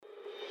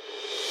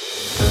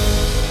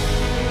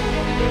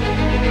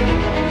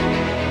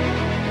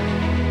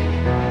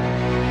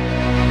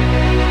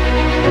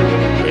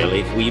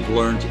we've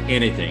learned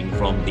anything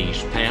from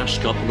these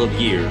past couple of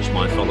years,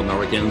 my fellow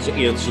Americans,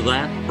 it's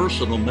that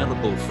personal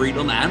medical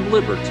freedom and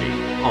liberty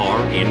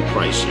are in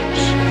crisis.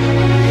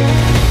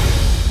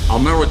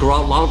 America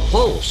Out Loud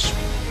Pulse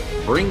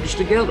brings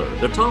together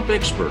the top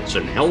experts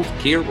in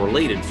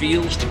healthcare-related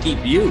fields to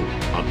keep you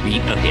a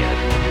beat ahead.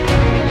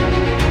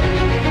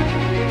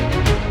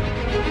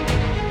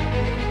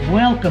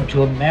 Welcome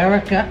to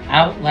America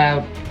Out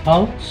Loud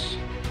Pulse.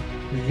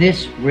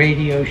 This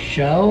radio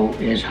show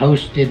is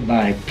hosted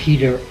by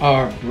Peter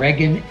R.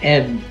 Breggin,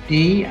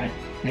 MD.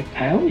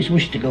 I always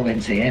wish to go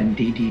and say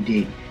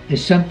MDDD.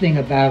 There's something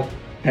about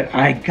that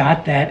I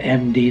got that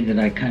MD that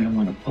I kind of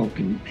want to poke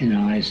in the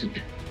eyes of.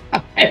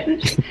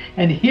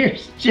 And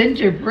here's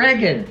Ginger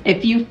Breggin.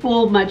 If you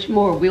fool much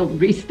more, we'll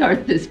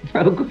restart this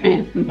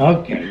program.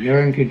 Okay,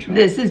 you're in control.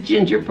 This is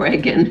Ginger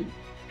Breggin.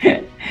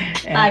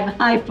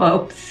 Hi,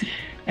 folks.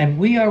 And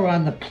we are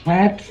on the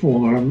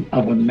platform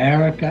of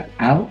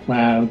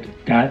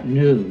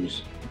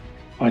AmericaOutloud.news.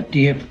 Our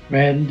dear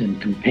friend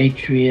and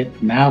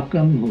compatriot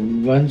Malcolm,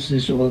 who runs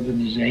this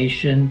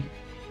organization,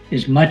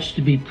 is much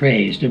to be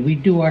praised. And we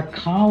do our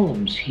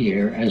columns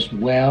here as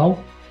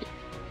well.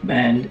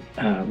 And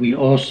we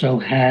also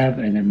have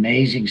an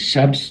amazing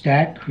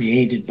Substack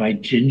created by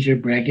Ginger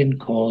Breggin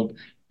called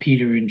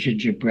Peter and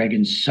Ginger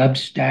Breggin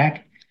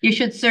Substack. You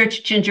should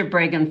search Ginger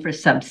Breggin for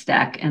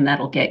Substack, and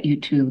that'll get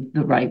you to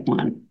the right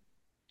one.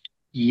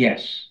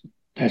 Yes,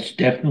 that's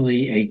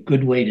definitely a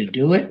good way to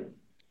do it.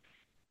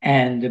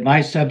 And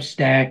my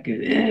Substack...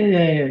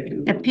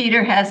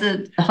 Peter has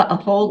a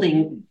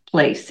holding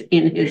place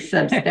in his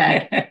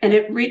Substack, and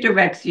it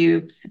redirects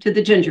you to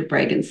the Ginger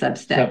Breggin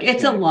Substack.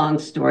 It's a long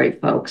story,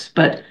 folks,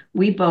 but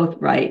we both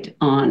write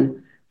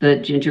on the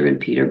Ginger and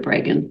Peter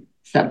Breggin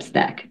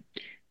Substack.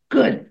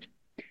 Good.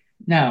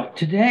 Now,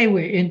 today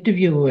we're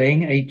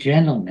interviewing a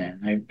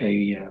gentleman, a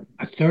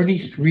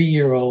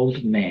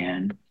 33-year-old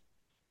man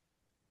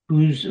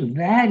whose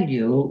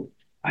value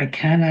I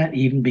cannot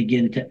even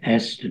begin to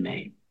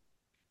estimate.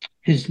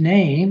 His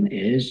name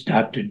is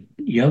Dr.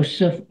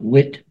 Joseph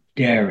Witt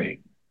Daring.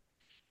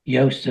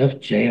 Joseph,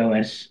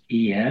 Josef,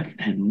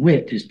 and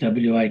Witt is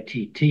Witt,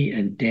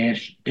 and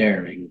dash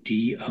Daring,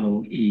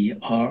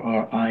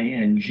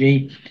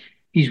 Doerring.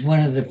 He's one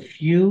of the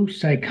few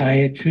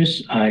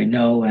psychiatrists I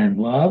know and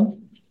love.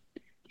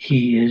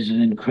 He is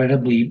an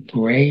incredibly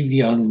brave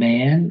young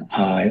man.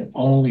 I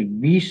only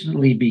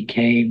recently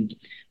became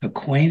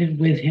acquainted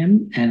with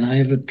him, and I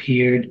have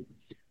appeared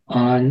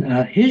on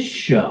his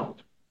show.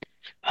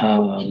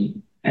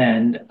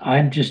 And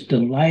I'm just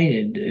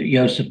delighted,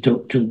 Joseph,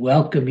 to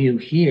welcome you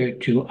here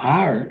to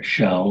our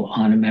show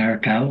on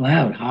America Out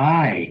Loud.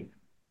 Hi.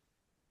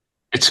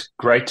 It's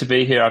great to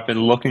be here. I've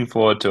been looking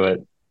forward to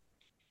it.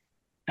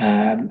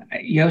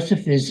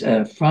 Joseph is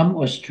from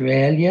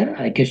Australia.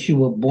 I guess you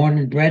were born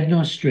and bred in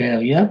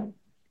Australia.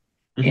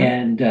 Mm-hmm.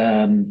 And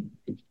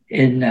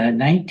in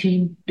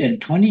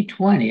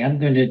 2020, I'm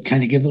going to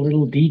kind of give a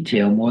little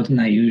detail more than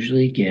I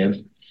usually give.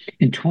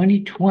 In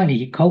 2020,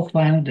 he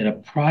co-founded a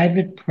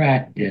private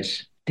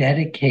practice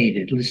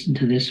dedicated, listen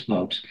to this,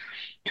 folks,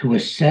 to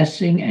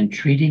assessing and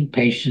treating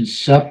patients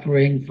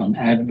suffering from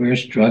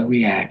adverse drug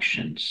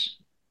reactions.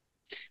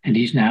 And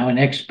he's now an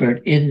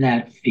expert in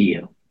that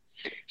field,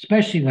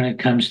 especially when it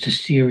comes to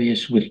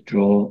serious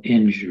withdrawal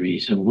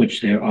injuries, of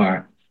which there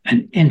are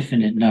an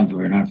infinite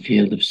number in our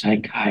field of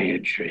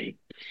psychiatry.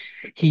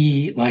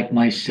 He, like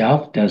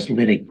myself, does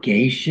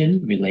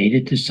litigation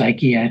related to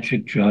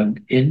psychiatric drug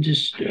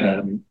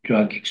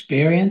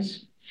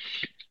experience.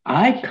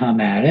 I come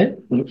at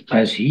it,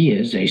 as he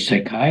is a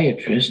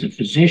psychiatrist, a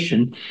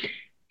physician.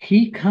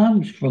 He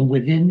comes from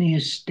within the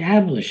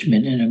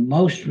establishment in a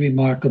most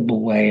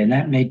remarkable way, and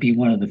that may be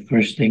one of the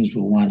first things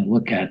we'll want to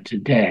look at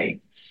today.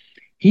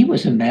 He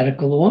was a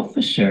medical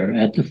officer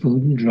at the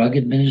Food and Drug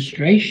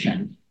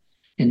Administration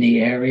in the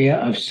area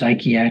of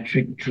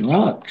psychiatric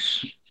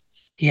drugs.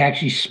 He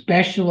actually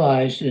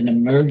specialized in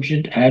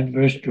emergent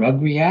adverse drug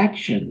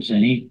reactions,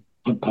 and he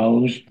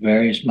proposed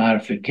various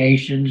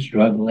modifications,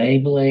 drug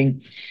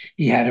labeling.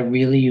 He has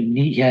really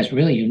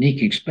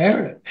unique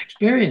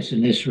experience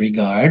in this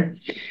regard.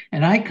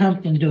 And I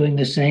come from doing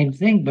the same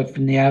thing, but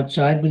from the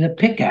outside with a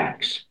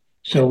pickaxe.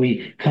 So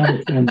we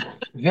come from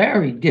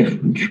very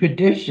different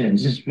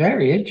traditions. It's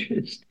very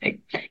interesting.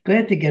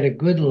 Glad to get a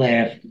good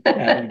laugh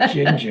out of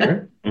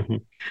Ginger. Mm-hmm.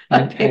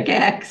 A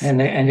pickaxe.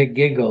 And a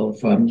giggle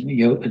from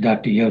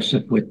Dr.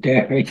 Joseph Witt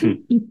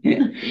Daring.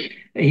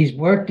 He's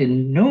worked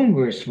in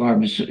numerous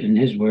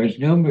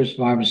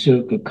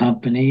pharmaceutical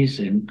companies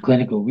and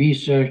clinical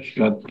research,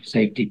 drug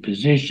safety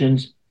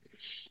positions.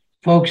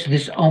 Folks,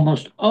 this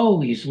almost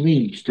always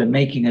leads to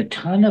making a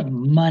ton of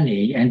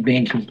money and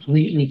being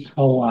completely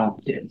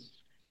co-opted.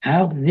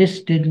 How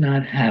this did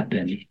not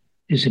happen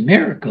is a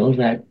miracle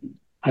that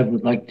I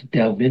would like to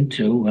delve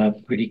into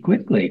pretty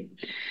quickly.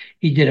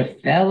 He did a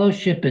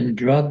fellowship in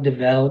drug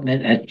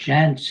development at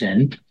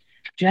Janssen.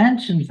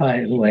 Janssen,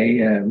 by the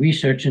way,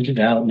 research and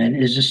development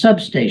is a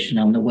substation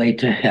on the way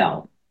to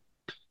hell.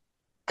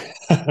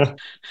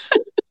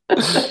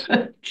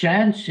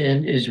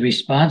 Janssen is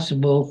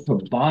responsible for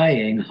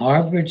buying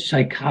Harvard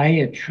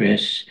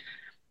psychiatrists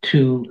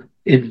to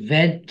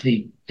invent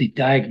the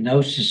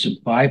diagnosis of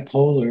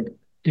bipolar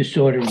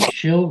disorder in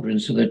children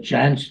so that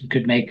Janssen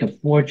could make a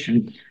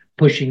fortune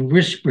pushing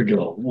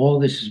Risperdal. All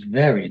this is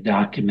very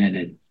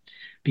documented.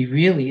 Be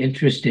really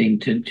interesting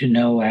to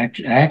know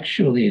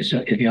actually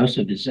so if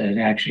Joseph has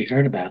actually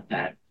heard about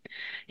that.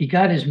 He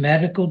got his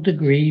medical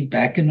degree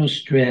back in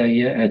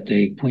Australia at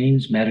the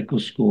Queen's Medical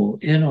School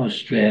in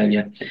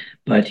Australia,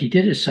 but he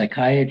did his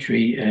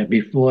psychiatry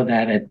before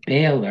that at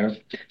Baylor,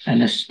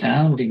 an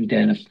astounding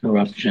den of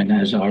corruption,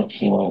 as are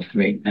all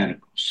great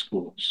medical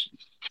schools.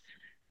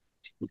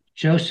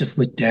 Joseph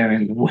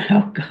Woodering,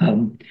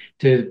 welcome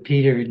to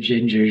Peter and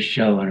Ginger's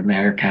show on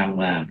America Out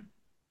Loud.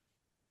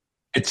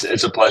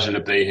 It's a pleasure to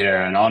be here,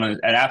 and honor,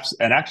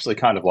 and actually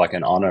kind of like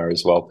an honor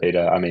as well,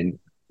 Peter. I mean,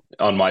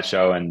 on my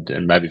show and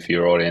maybe for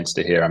your audience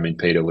to hear, I mean,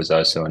 Peter was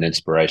also an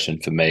inspiration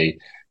for me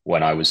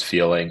when I was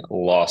feeling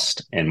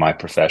lost in my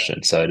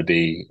profession. So to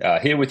be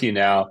here with you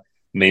now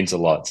means a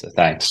lot. So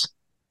thanks.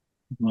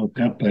 Well,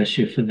 God bless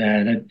you for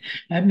that.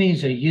 That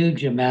means a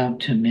huge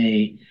amount to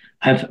me.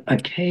 I've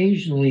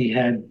occasionally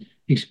had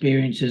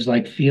experiences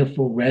like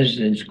fearful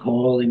residents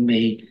calling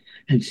me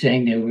and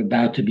saying they were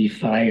about to be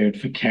fired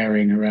for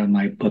carrying around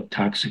my book,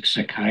 Toxic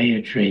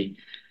Psychiatry.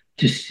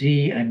 To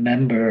see a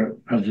member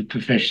of the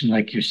profession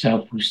like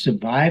yourself who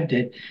survived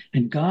it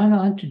and gone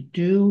on to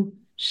do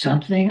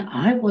something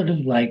I would have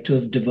liked to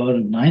have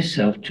devoted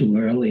myself to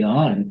early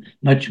on,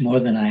 much more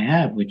than I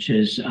have, which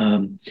is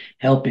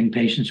helping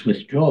patients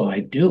withdraw. I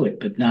do it,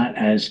 but not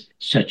as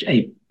such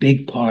a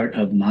big part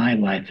of my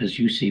life as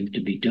you seem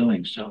to be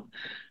doing. So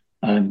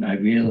I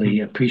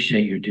really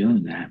appreciate your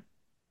doing that.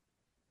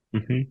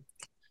 Mm-hmm.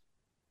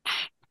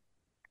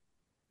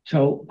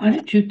 So why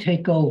don't you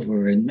take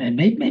over and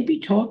maybe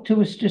talk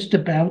to us just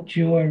about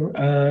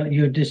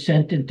your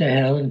descent into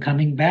hell and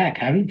coming back?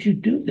 How did you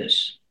do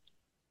this?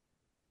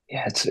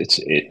 Yeah,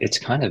 it's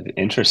kind of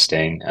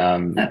interesting.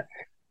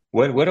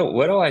 Where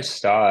do I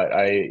start?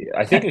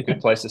 I think a good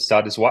place to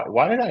start is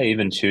why did I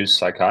even choose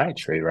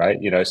psychiatry, right?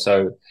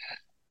 So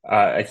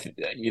I've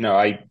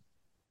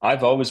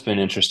always been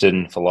interested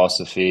in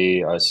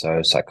philosophy,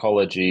 also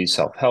psychology,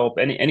 self-help,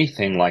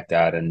 anything like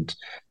that, and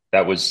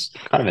that was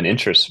kind of an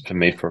interest for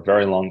me for a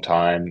very long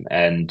time.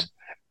 And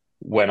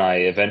when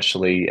I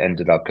eventually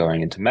ended up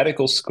going into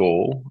medical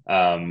school,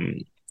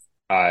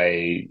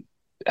 I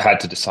had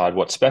to decide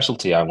what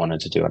specialty I wanted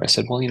to do. And I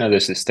said, well,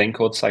 there's this thing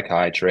called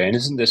psychiatry, and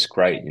isn't this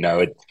great?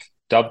 It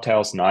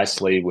dovetails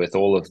nicely with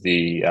all of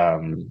the,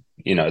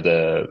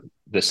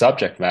 the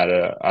subject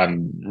matter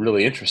I'm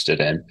really interested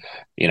in,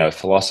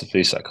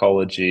 philosophy,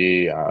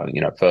 psychology,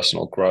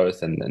 personal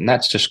growth, and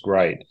that's just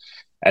great.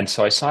 And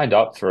so I signed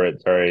up for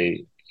it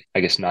very, I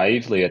guess,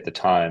 naively at the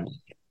time,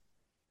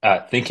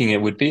 thinking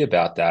it would be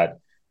about that.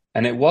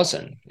 And it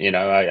wasn't.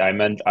 I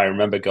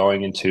remember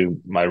going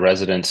into my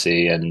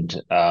residency and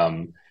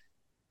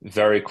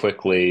very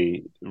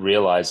quickly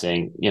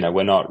realizing,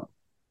 we're not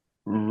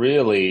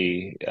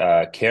really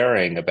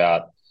caring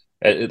about,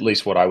 at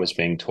least what I was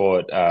being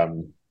taught,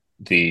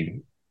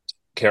 the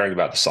caring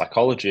about the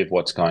psychology of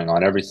what's going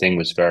on. Everything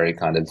was very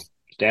kind of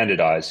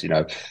standardized,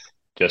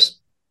 just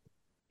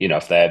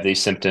if they have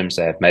these symptoms,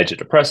 they have major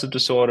depressive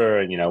disorder,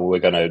 and, we're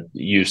going to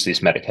use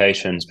these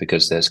medications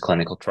because there's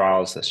clinical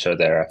trials that show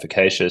they're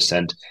efficacious.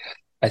 And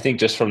I think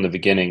just from the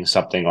beginning,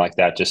 something like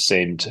that just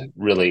seemed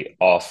really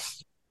off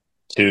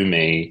to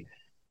me.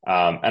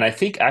 And I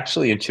think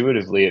actually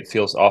intuitively, it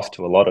feels off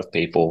to a lot of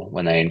people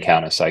when they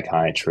encounter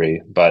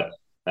psychiatry. But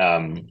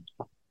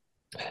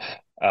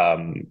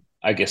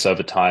I guess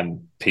over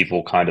time,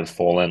 people kind of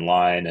fall in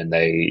line and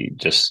they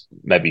just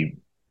maybe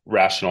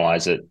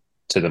rationalize it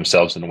to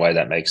themselves in a way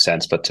that makes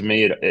sense. But to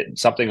me,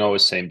 something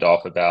always seemed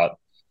off about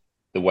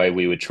the way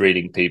we were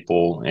treating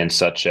people in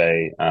such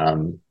a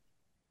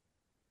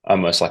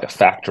almost like a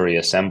factory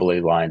assembly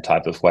line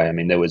type of way. I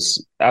mean, there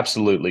was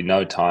absolutely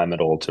no time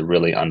at all to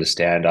really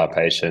understand our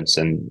patients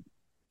and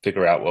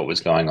figure out what was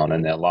going on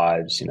in their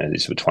lives.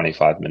 These were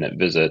 25-minute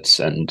visits.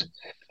 And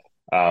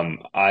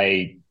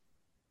I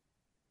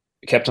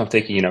kept on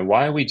thinking,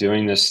 why are we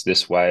doing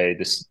this way?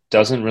 This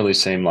doesn't really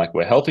seem like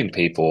we're helping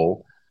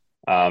people.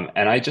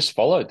 And I just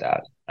followed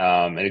that.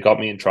 And it got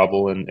me in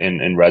trouble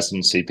in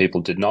residency.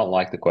 People did not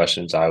like the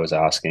questions I was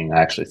asking.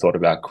 I actually thought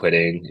about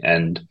quitting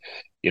and,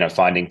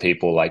 finding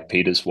people like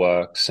Peter's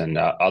works and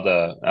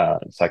other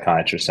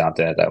psychiatrists out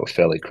there that were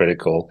fairly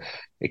critical.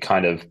 It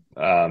kind of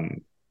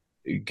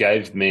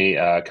gave me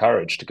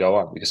courage to go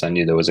on because I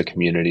knew there was a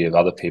community of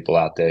other people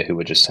out there who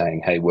were just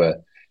saying, hey, we're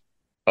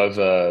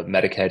over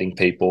medicating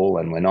people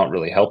and we're not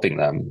really helping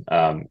them.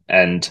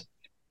 And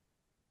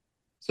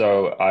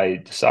so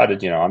I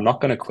decided, I'm not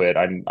going to quit.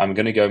 I'm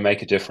going to go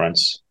make a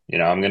difference.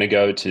 I'm going to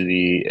go to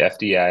the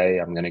FDA.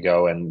 I'm going to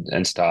go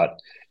and start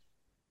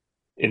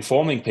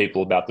informing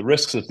people about the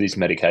risks of these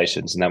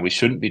medications and that we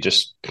shouldn't be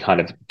just kind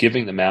of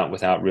giving them out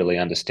without really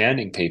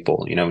understanding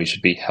people. We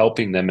should be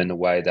helping them in the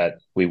way that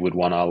we would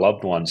want our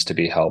loved ones to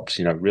be helped,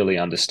 really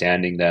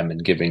understanding them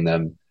and giving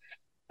them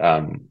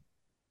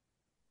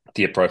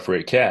the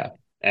appropriate care.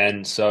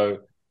 And so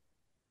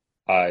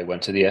I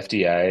went to the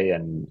FDA,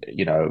 and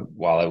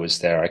while I was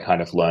there, I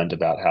kind of learned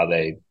about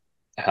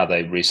how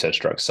they research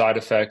drug side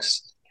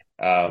effects.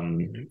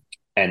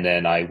 And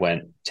then I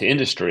went to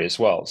industry as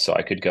well, so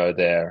I could go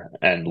there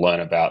and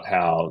learn about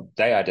how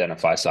they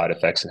identify side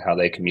effects and how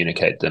they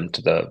communicate them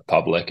to the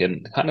public.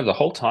 And kind of the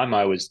whole time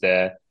I was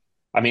there,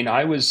 I mean,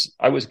 I was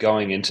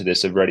going into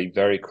this already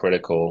very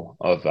critical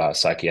of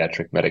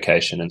psychiatric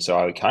medication, and so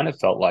I kind of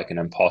felt like an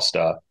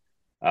imposter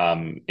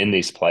in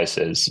these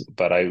places.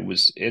 But I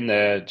was in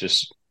there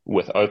just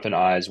with open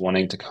eyes,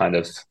 wanting to kind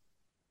of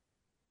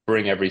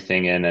bring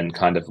everything in and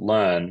kind of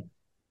learn.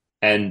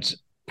 And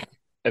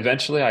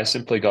eventually I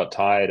simply got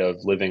tired of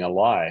living a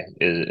lie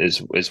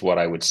is what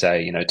I would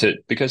say,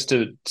 because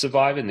to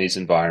survive in these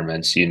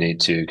environments, you need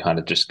to kind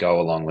of just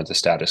go along with the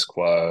status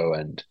quo.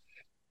 And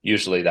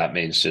usually that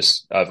means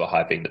just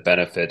overhyping the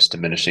benefits,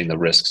 diminishing the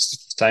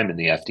risks. Same in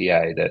the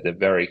FDA, they're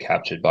very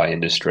captured by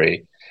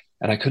industry.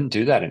 And I couldn't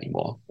do that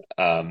anymore.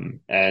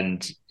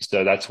 And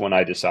so that's when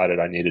I decided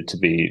I needed to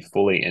be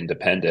fully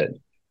independent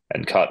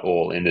and cut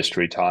all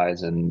industry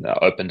ties, and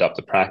opened up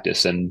the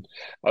practice, and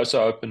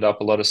also opened up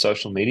a lot of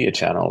social media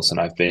channels. And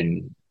I've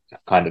been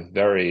kind of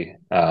very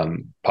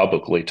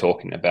publicly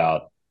talking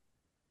about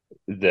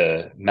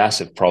the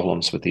massive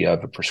problems with the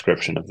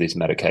overprescription of these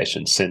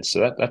medications since.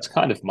 So that's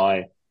kind of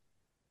my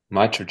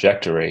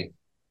trajectory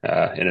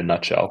in a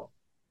nutshell.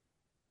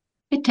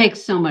 It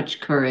takes so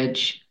much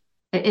courage.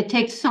 It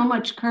takes so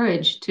much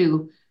courage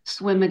to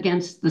swim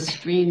against the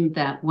stream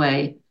that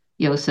way.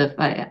 Joseph,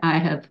 I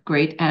have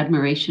great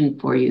admiration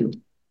for you.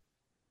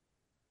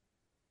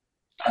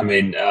 I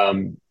mean,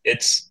 I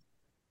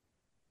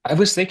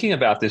was thinking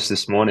about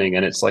this morning,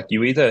 and it's like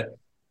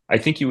I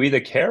think you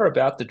either care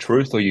about the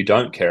truth or you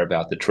don't care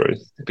about the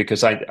truth.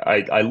 Because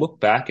I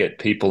look back at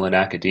people in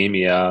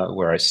academia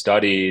where I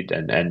studied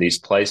and these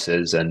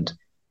places, and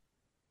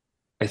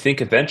I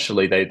think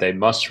eventually they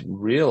must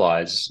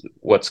realize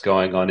what's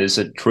going on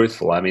isn't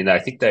truthful. I mean, I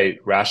think they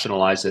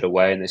rationalize it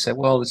away and they say,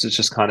 well, this is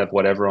just kind of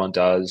what everyone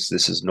does.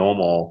 This is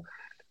normal.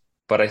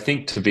 But I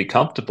think to be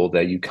comfortable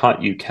there, you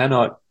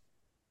cannot,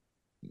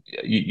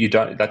 you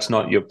don't, that's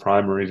not your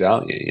primary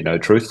value,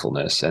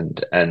 truthfulness.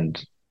 And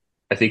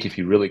I think if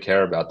you really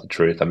care about the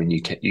truth, I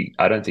mean,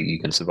 I don't think you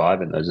can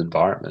survive in those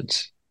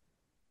environments.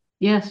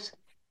 Yes.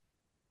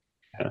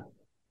 Yeah.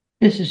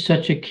 This is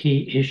such a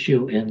key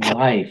issue in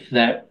life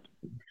that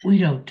we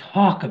don't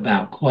talk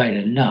about quite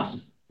enough,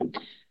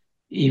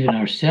 even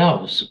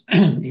ourselves,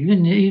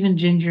 even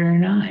Ginger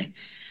and I.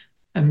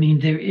 I mean,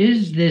 there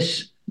is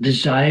this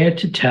desire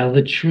to tell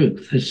the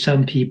truth that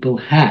some people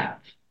have,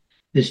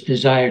 this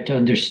desire to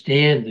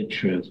understand the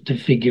truth, to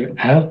figure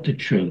out the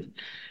truth,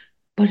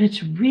 but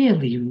it's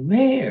really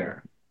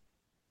rare.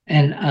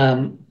 And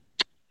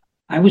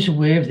I was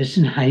aware of this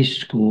in high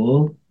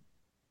school.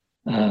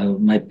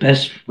 My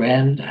best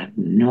friend, I have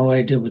no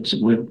idea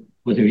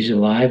whether he's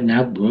alive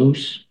now,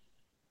 Bruce,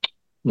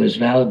 was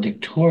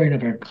valedictorian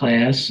of our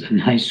class in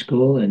high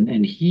school,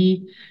 and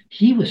he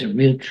was a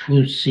real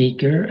truth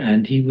seeker,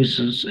 and he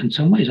was in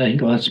some ways I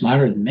think a lot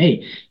smarter than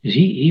me, because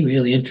he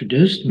really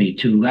introduced me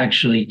to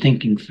actually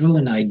thinking through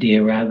an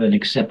idea rather than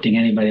accepting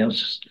anybody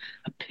else's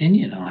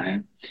opinion on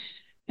it.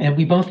 And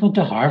we both went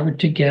to Harvard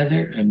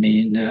together. I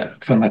mean,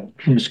 from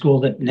a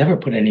school that never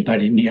put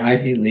anybody in the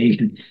Ivy League.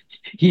 And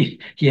he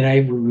and I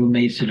were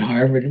roommates at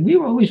Harvard, and we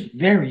were always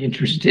very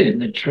interested in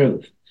the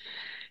truth.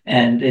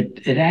 And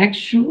it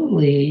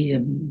actually,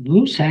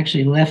 Bruce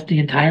actually left the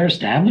entire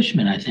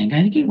establishment. I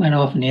think he went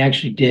off and he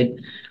actually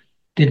did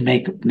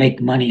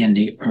make money in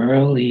the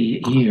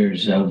early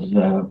years of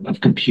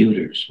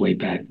computers way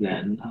back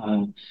then,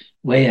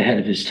 way ahead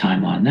of his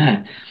time on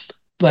that.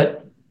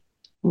 But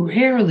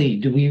rarely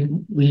do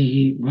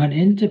we run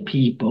into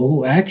people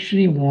who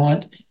actually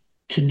want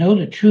to know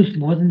the truth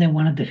more than they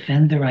want to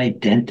defend their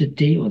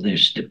identity or their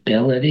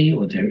stability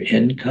or their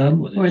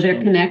income or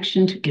their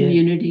connection to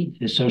community,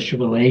 their social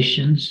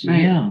relations.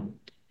 Right. Yeah.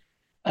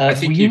 I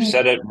think you've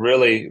said it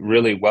really,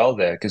 really well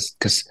there,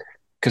 because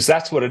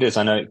that's what it is.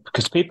 I know,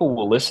 because people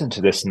will listen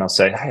to this and they'll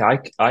say, "Hey,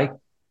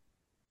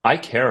 I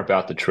care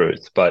about the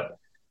truth," but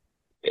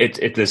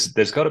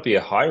there's got to be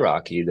a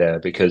hierarchy there,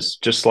 because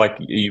just like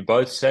you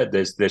both said,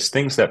 there's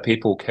things that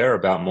people care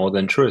about more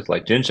than truth,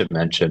 like Ginger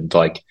mentioned,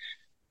 like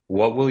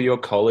what will your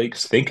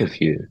colleagues think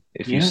of you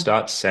if you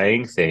start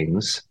saying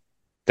things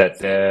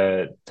that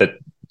are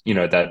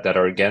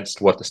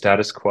against what the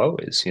status quo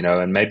is,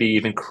 and maybe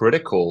even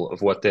critical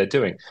of what they're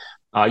doing.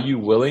 Are you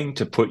willing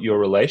to put your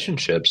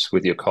relationships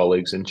with your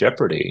colleagues in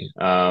jeopardy,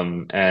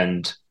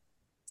 and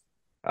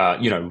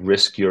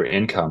risk your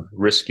income,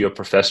 risk your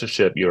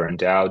professorship, your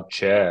endowed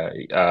chair,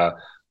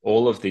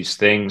 all of these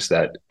things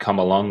that come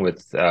along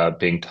with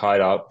being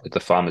tied up with the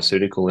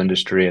pharmaceutical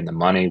industry and the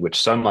money, which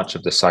so much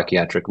of the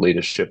psychiatric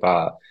leadership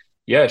are?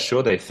 Yeah,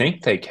 sure, they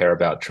think they care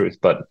about truth,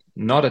 but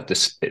not at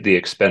the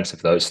expense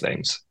of those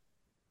things.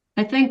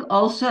 I think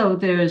also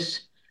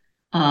there's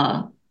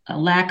a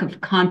lack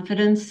of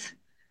confidence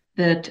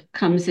that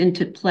comes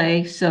into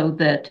play, so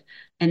that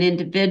an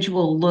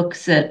individual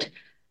looks at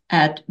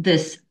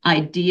this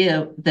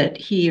idea that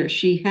he or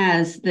she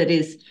has that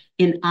is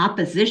in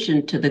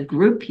opposition to the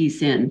group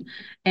he's in,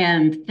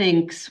 and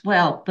thinks,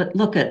 well, but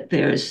look at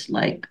there's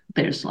like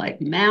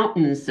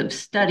mountains of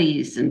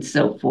studies and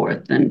so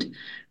forth, and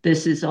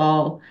this is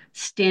all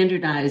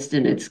standardized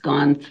and it's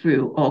gone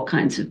through all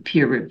kinds of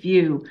peer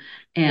review,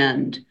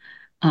 and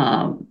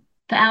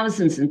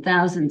thousands and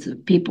thousands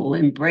of people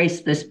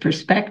embrace this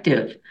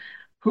perspective.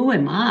 Who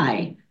am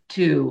I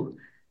to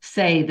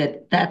say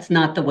that that's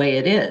not the way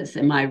it is?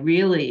 Am I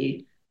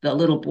really the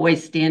little boy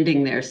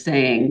standing there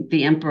saying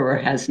the emperor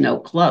has no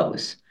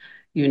clothes?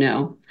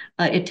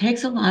 It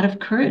takes a lot of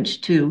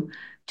courage to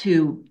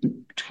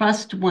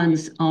trust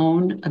one's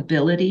own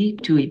ability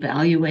to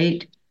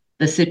evaluate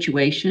the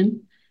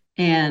situation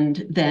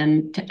and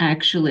then to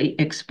actually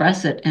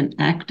express it and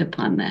act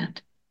upon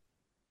that.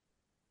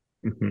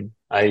 Mm-hmm.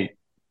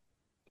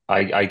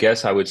 I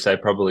guess I would say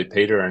probably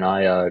Peter and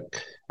I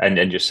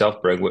and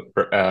yourself, Greg,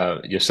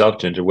 yourself,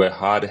 Ginger, we're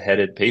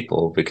hard-headed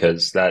people,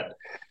 because that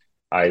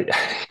I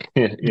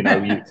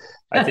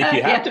I think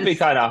you have to be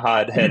kind of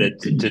hard-headed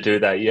to do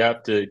that. You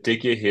have to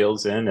dig your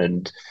heels in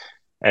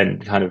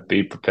and kind of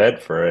be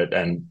prepared for it.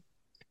 And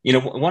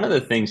one of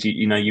the things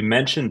you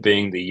mentioned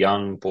being the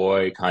young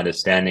boy kind of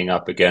standing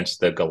up against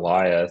the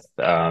Goliath,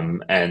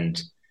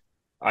 and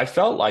I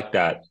felt like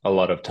that a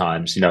lot of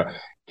times.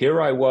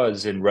 Here I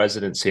was in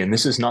residency, and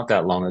this is not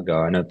that long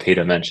ago. I know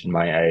Peter mentioned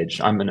my age.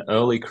 I'm an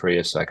early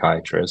career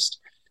psychiatrist.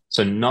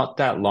 So not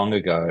that long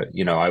ago,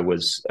 I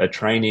was a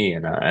trainee,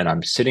 and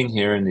I'm sitting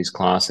here in these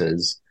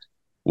classes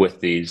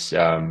with these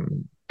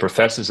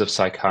professors of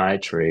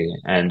psychiatry,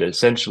 and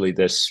essentially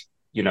this,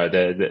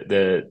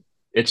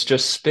 it's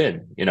just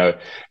spin.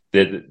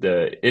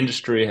 The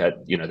industry had,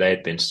 they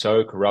had been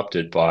so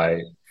corrupted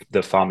by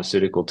the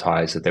pharmaceutical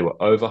ties that they were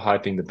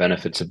overhyping the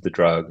benefits of the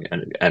drug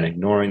and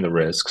ignoring the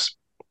risks.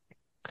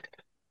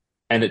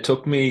 And it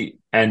took me,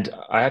 and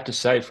I have to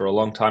say, for a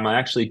long time, I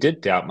actually did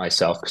doubt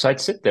myself, because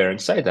I'd sit there and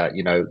say that,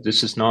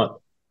 this is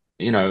not,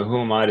 who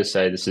am I to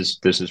say this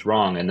is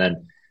wrong? And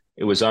then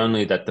it was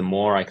only that the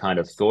more I kind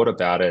of thought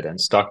about it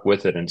and stuck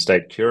with it and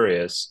stayed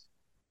curious,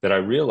 that I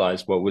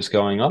realized what was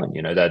going on,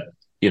 that,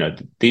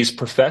 these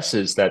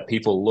professors that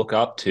people look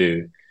up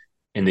to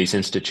in these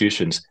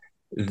institutions,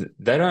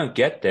 they don't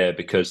get there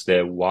because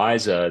they're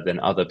wiser than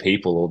other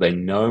people, or they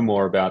know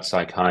more about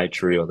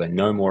psychiatry, or they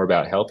know more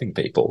about helping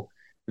people.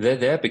 They're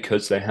there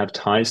because they have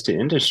ties to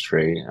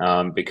industry,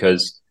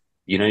 because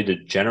you need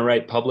to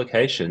generate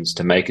publications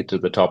to make it to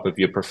the top of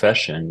your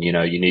profession. You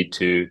need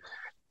to,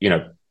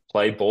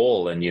 play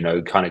ball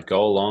and, kind of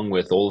go along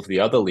with all of the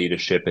other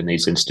leadership in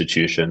these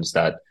institutions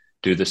that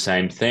do the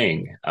same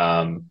thing.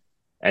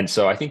 And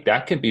so I think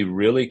that can be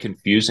really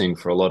confusing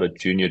for a lot of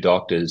junior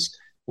doctors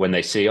when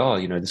they see,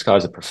 this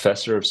guy's a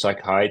professor of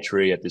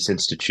psychiatry at this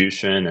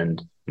institution,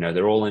 and,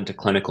 they're all into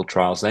clinical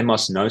trials. They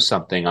must know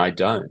something I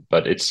don't.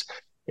 But it's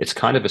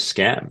kind of a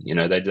scam.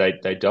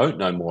 They don't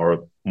know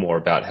more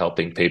about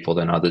helping people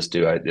than others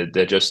do.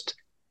 They're just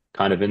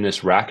kind of in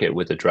this racket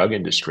with the drug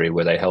industry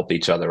where they help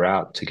each other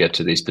out to get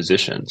to these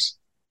positions.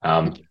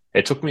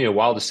 It took me a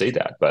while to see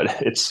that, but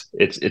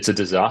it's a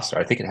disaster.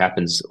 I think it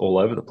happens all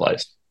over the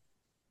place.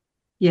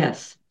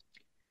 Yes.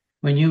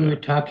 When you were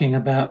talking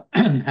about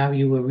how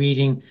you were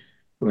reading,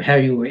 or how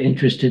you were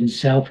interested in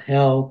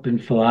self-help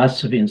and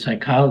philosophy and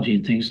psychology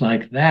and things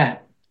like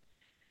that,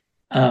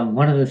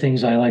 one of the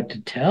things I like to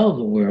tell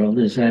the world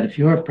is that if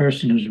you're a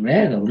person who's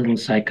read a little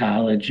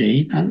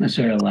psychology, not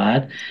necessarily a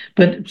lot,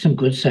 but some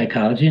good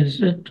psychology,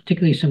 and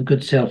particularly some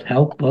good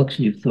self-help books,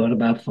 and you've thought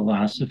about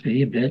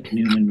philosophy a bit,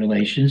 human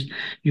relations,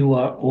 you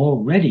are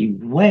already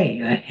way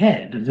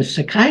ahead of the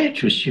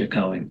psychiatrist you're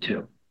going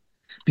to,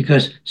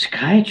 because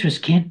psychiatrists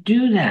can't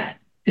do that.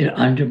 It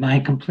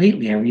undermines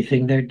completely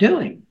everything they're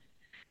doing.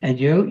 And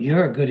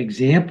you're a good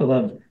example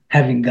of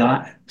having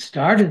got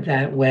started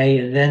that way,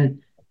 and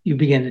then you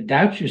began to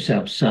doubt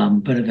yourself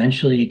some, but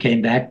eventually you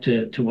came back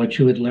to what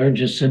you had learned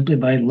just simply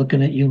by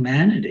looking at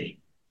humanity.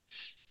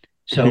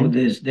 So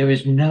there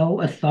is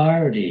no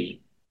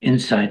authority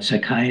inside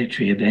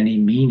psychiatry of any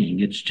meaning.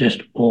 It's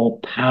just all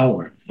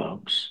power,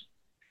 folks.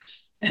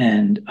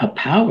 And a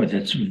power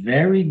that's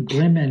very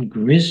grim and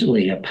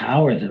grisly, a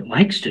power that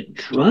likes to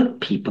drug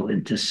people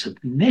into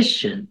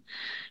submission,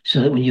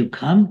 so that when you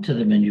come to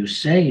them and you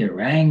say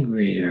you're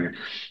angry, or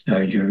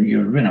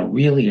you're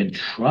really in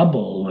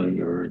trouble, or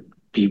you're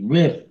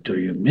bereft, or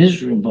you're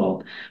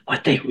miserable,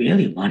 what they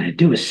really want to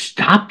do is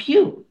stop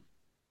you.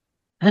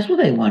 That's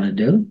what they want to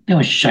do. They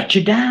want to shut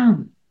you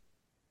down.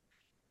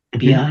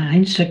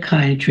 Behind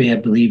psychiatry, I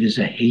believe, is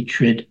a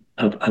hatred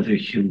of other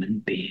human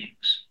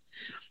beings.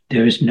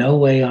 There is no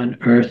way on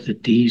earth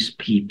that these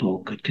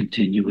people could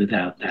continue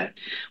without that.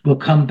 We'll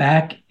come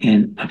back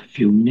in a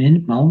few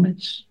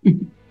moments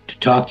to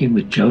talking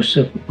with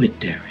Joseph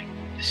Whitdaring.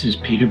 This is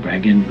Peter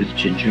Breggin with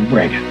Ginger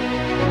Breggin.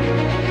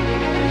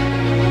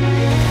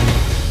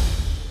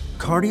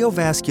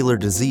 Cardiovascular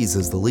disease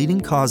is the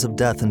leading cause of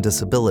death and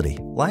disability.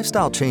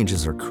 Lifestyle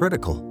changes are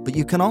critical, but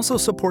you can also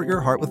support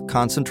your heart with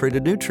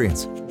concentrated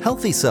nutrients.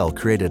 Healthy Cell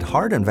created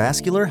Heart and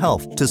Vascular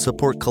Health to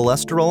support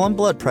cholesterol and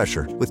blood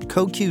pressure with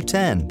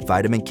CoQ10,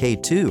 vitamin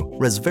K2,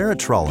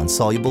 resveratrol, and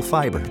soluble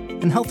fiber.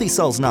 And Healthy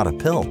Cell's not a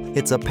pill,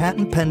 it's a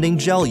patent-pending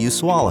gel you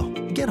swallow.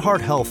 Get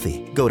heart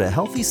healthy. Go to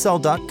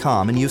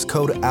healthycell.com and use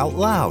code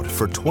OUTLOUD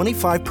for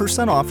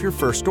 25% off your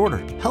first order.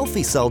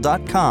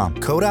 Healthycell.com,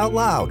 code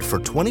OUTLOUD for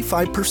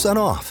 25%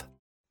 off.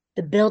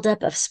 The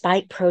buildup of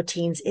spike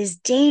proteins is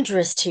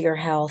dangerous to your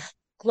health.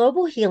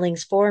 Global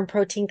Healing's Foreign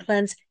Protein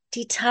Cleanse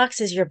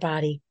detoxes your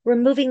body,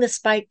 removing the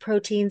spike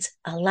proteins,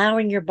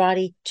 allowing your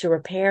body to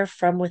repair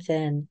from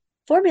within.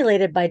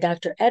 Formulated by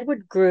Dr.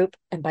 Edward Group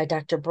and by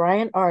Dr.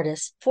 Brian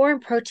Ardis, Foreign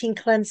Protein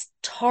Cleanse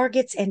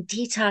targets and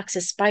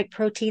detoxes spike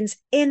proteins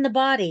in the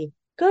body.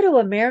 Go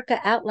to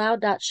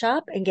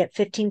americaoutloud.shop and get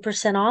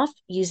 15% off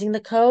using the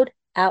code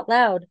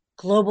OUTLOUD.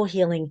 Global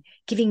Healing,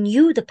 giving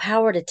you the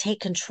power to take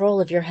control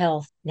of your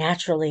health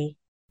naturally.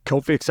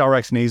 Cofix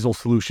RX Nasal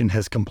Solution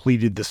has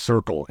completed the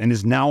circle and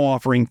is now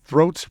offering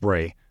throat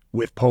spray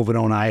with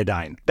povidone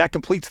iodine. That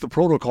completes the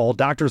protocol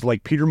doctors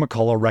like Peter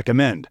McCullough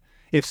recommend.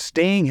 If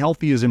staying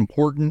healthy is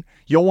important,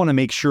 you'll want to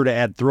make sure to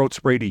add throat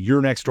spray to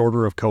your next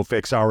order of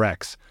Cofix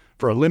RX.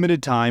 For a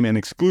limited time and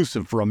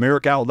exclusive for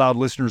America Out Loud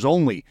listeners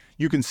only,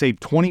 you can save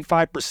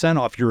 25%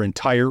 off your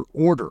entire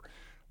order.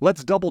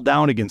 Let's double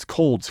down against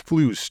colds,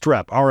 flus,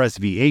 strep,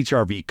 RSV,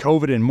 HRV,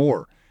 COVID, and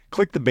more.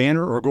 Click the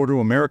banner or go to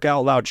America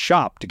Out Loud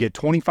shop to get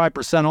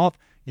 25% off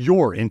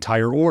your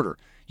entire order.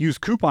 Use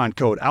coupon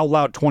code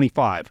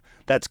OUTLOUD25.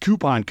 That's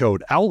coupon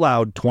code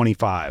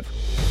OUTLOUD25.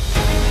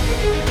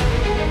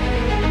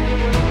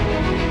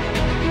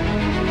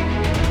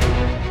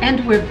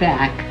 And we're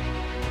back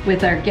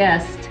with our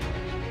guest,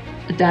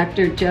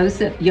 Dr.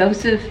 Joseph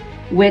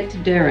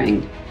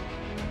Witt-Doerring.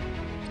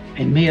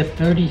 A mere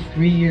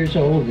 33 years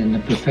old in the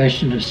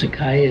profession of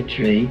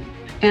psychiatry.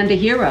 And a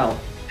hero.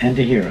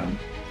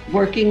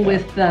 Working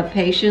with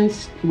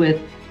patients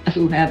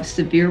who have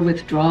severe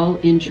withdrawal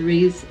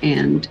injuries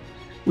and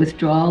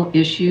withdrawal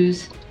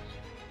issues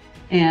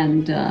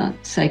and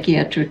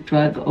psychiatric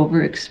drug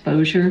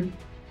overexposure.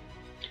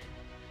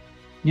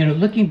 You know,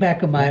 looking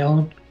back at my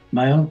own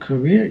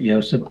career,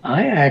 Joseph,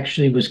 I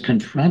actually was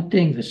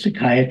confronting the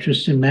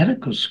psychiatrists in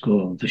medical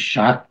school, the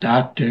shock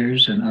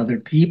doctors and other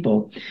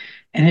people.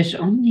 And it's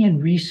only in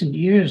recent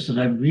years that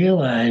I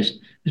realized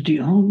that the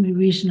only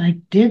reason I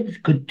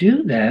could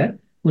do that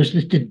was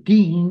that the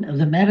dean of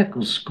the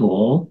medical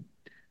school,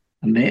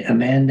 a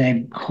man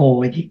named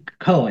Coy,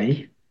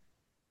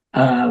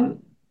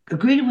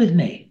 agreed with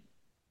me.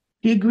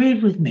 He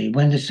agreed with me.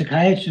 When the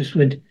psychiatrist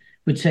would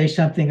say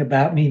something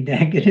about me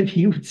negative,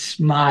 he would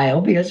smile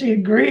because he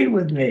agreed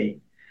with me.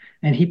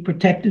 And he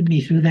protected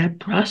me through that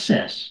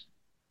process.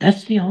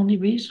 That's the only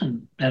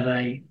reason that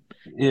I...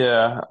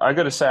 Yeah, I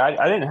got to say,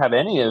 I didn't have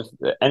any of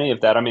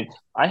that. I mean,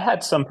 I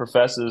had some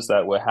professors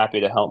that were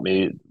happy to help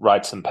me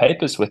write some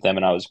papers with them,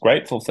 and I was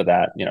grateful for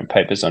that,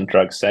 papers on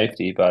drug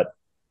safety. But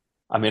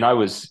I mean, I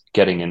was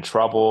getting in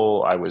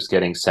trouble. I was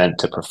getting sent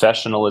to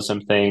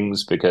professionalism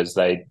things because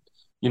they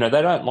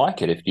don't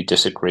like it if you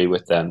disagree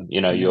with them.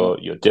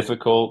 You're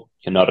difficult.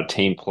 You're not a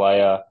team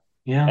player.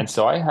 Yeah. And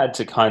so I had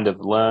to kind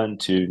of learn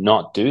to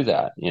not do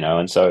that,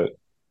 and so.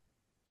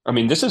 I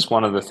mean, this is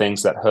one of the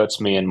things that hurts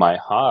me in my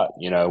heart,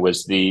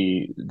 was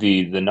the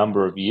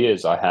number of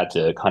years I had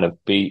to kind of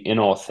be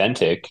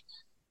inauthentic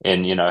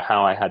in,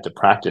 how I had to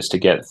practice to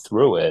get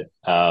through it.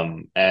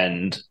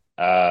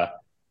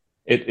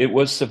 It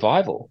was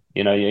survival.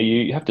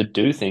 You have to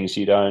do things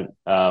you don't,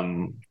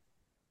 to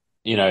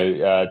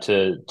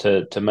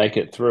make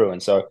it through.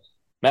 And so,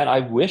 man, I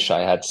wish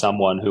I had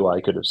someone who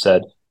I could have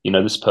said,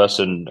 this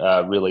person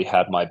really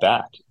had my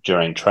back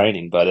during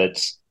training, but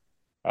it's,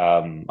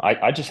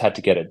 I just had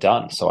to get it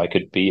done so I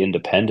could be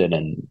independent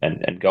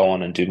and go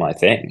on and do my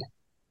thing.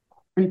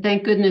 And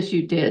thank goodness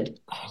you did.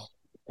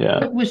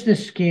 Yeah. What was the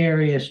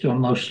scariest or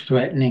most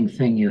threatening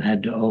thing you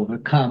had to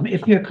overcome,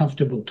 if you're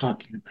comfortable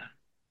talking about it?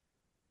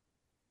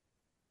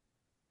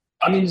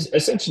 I mean,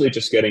 essentially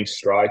just getting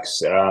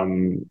strikes.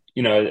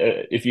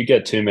 If you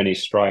get too many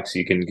strikes,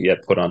 you can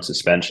get put on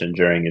suspension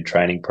during your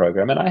training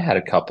program. And I had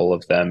a couple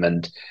of them,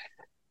 and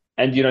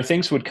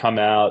things would come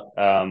out.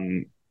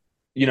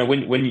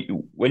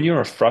 When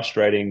you're a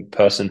frustrating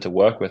person to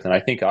work with, and I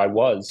think I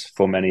was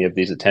for many of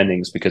these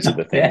attendings because of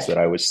the things that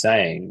I was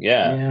saying.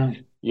 Yeah.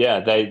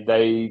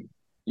 They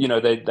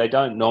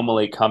don't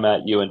normally come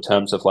at you in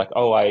terms of like,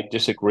 oh, I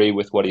disagree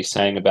with what he's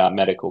saying about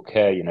medical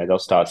care. They'll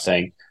start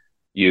saying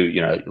you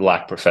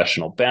lack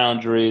professional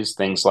boundaries,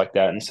 things like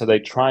that. And so they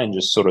try and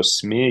just sort of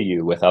smear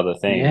you with other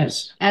things.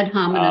 Yes. Ad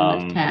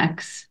hominem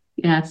attacks.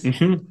 Yes.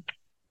 Mm-hmm.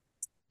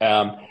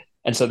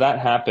 And so that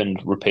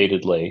happened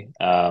repeatedly.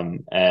 I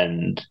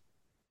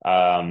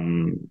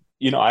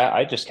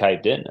just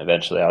caved in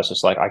eventually. I was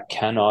just like, I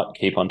cannot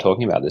keep on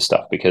talking about this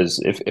stuff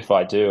because if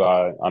I do,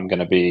 I'm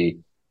going to be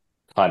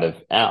kind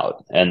of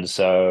out. And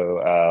so,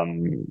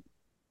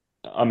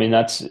 I mean,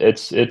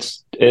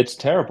 it's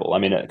terrible. I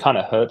mean, it kind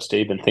of hurts to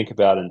even think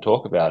about and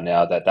talk about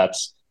now that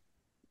that's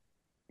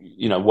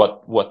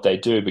what they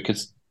do,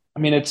 because I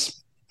mean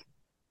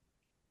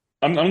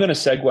I'm going to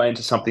segue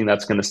into something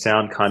that's going to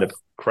sound kind of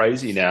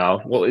crazy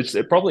now. Well, it's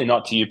probably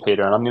not to you,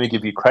 Peter, and I'm going to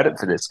give you credit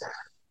for this.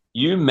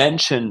 You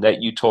mentioned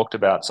that you talked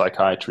about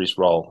psychiatry's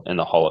role in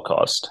the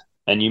Holocaust,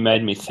 and you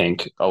made me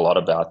think a lot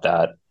about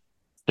that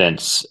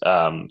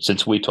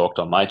since we talked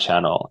on my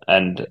channel.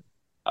 And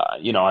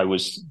I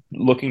was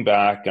looking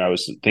back and I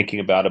was thinking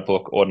about a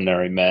book,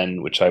 Ordinary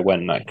Men, which I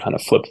went and I kind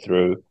of flipped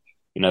through.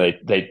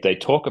 They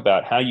talk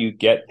about how you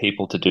get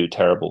people to do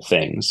terrible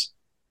things,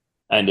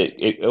 and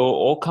it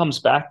all comes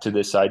back to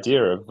this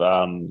idea of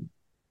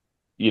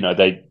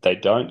they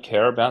don't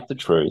care about the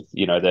truth.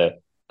 They're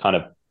kind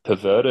of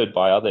perverted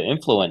by other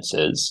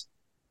influences,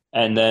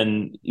 and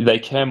then they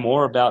care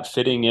more about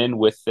fitting in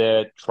with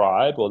their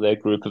tribe or their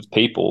group of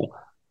people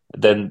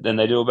than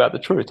they do about the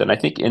truth. And I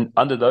think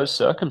under those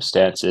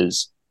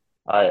circumstances,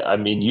 I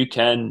mean, you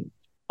can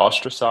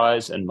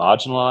ostracize and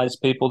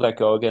marginalize people that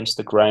go against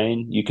the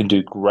grain. You can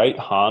do great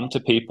harm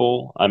to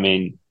people. I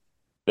mean,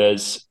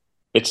 there's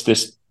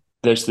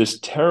this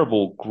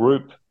terrible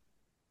group,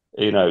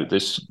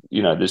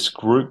 this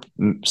group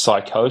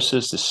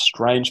psychosis, this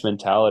strange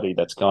mentality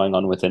that's going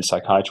on within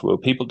psychiatry, where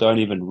people don't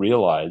even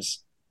realize,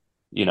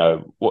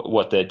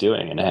 what they're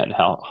doing and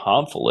how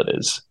harmful it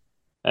is.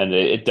 And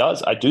it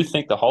does. I do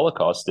think the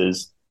Holocaust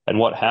is, and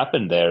what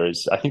happened there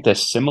is, I think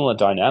there's similar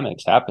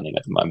dynamics happening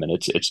at the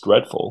moment. It's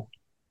dreadful.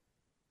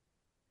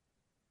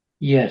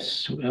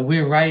 Yes,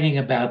 we're writing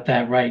about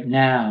that right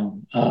now,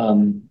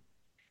 in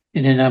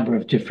a number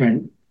of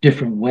different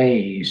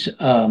ways.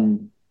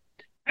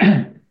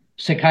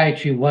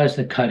 Psychiatry was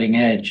the cutting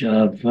edge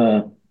of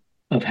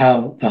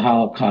how the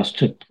Holocaust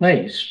took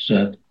place,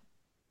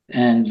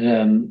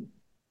 and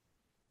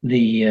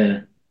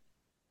the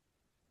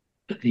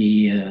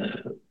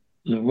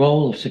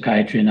role of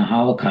psychiatry in the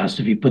Holocaust.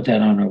 If you put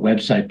that on our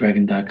website,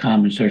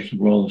 Breggin.com, and search the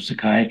role of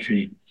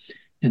psychiatry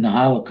in the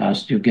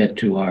Holocaust, you'll get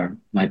to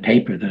my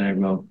paper that I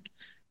wrote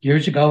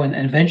years ago, and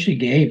eventually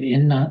gave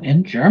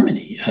in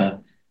Germany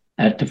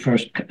at the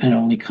first and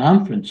only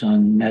conference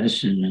on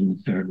medicine in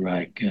the Third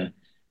Reich.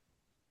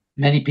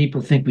 Many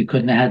people think we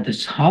couldn't have had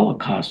this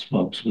Holocaust,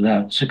 folks,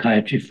 without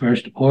psychiatry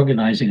first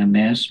organizing a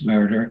mass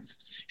murder,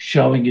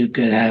 showing you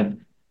could have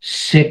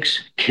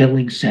 6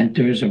 killing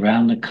centers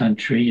around the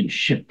country and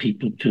ship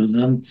people to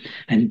them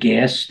and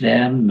gas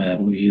them.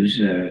 We use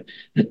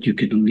that you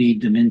could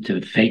lead them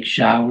into fake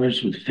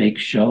showers with fake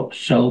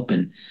soap,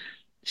 and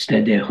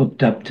instead they're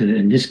hooked up to,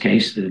 in this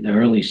case, the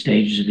early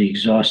stages of the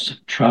exhaust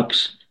of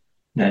trucks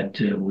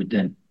that would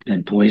then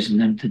poison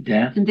them to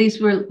death. And these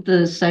were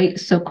the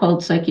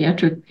so-called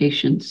psychiatric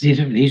patients.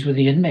 These were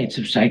the inmates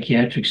of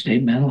psychiatric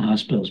state mental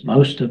hospitals,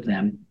 most of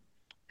them.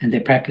 And they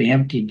practically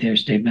emptied their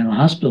state mental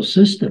hospital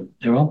system.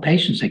 Their own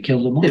patients, they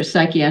killed them all. They're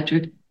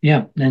psychiatric.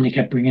 Yeah, then they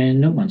kept bringing in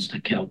new ones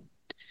to kill.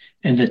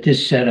 And that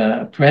this set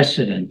a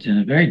precedent in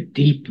a very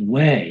deep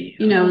way.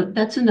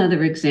 That's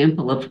another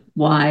example of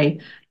why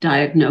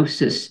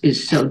diagnosis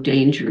is so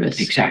dangerous.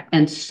 Exactly.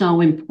 And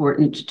so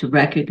important to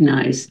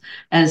recognize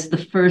as the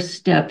first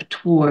step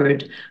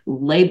toward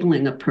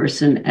labeling a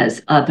person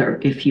as other,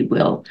 if you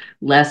will,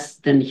 less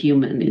than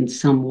human in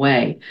some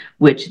way,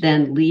 which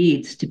then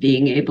leads to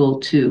being able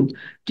to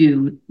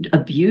do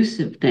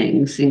abusive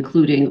things,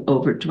 including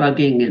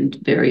over-drugging and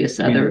various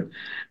other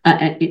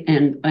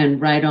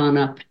and right on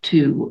up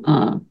to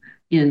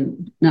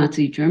in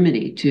Nazi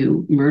Germany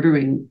to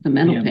murdering the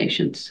mental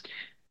patients.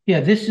 Yeah,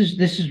 this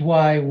is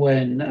why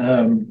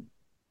when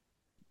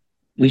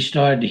we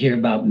started to hear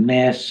about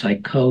mass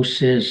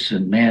psychosis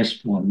and mass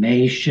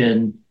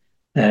formation,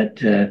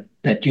 that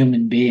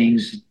human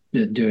beings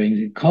during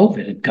the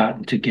COVID had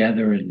gotten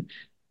together and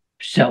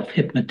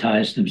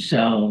self-hypnotized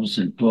themselves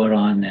and brought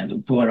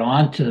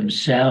onto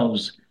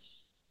themselves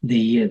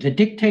the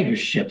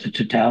dictatorship, the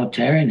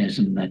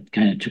totalitarianism that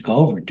kind of took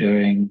over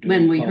during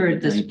when we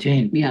heard this.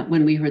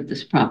 When we heard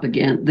this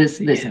propaganda,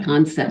 this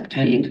concept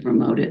being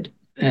promoted.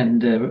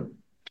 And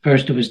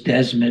first it was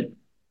Matthias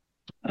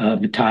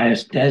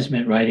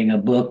Desmet writing a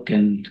book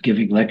and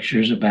giving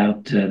lectures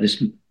about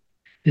this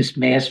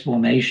mass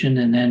formation,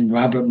 and then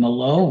Robert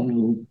Malone,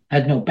 who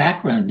had no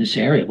background in this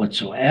area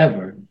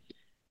whatsoever,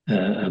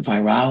 a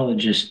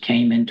virologist,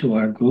 came into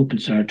our group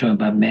and started talking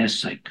about mass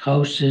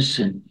psychosis,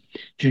 and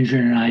Ginger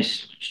and I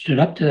stood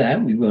up to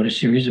that. We wrote a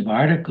series of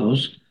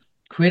articles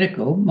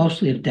critical,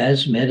 mostly of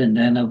Desmet and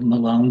then of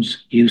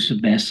Malone's use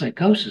of mass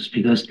psychosis,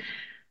 because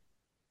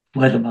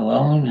whether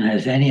Malone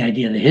has any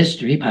idea of the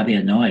history, probably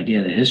had no idea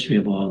of the history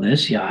of all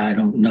this. Yeah, I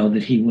don't know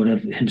that he would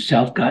have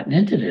himself gotten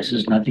into this.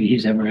 There's nothing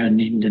he's ever had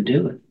anything to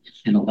do with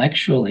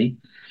intellectually.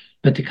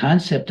 But the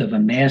concept of a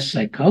mass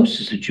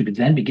psychosis, that you could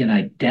then begin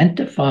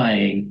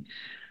identifying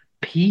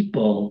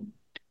people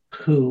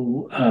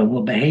who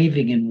were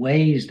behaving in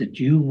ways that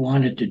you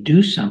wanted to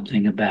do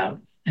something about.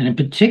 And in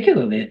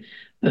particular,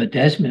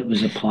 Desmet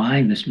was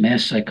applying this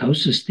mass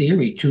psychosis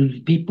theory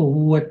to people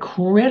who were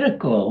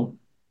critical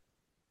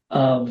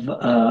of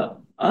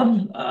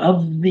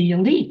of the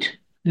elite.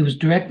 It was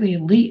directly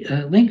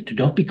linked to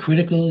don't be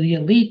critical of the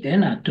elite. They're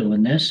not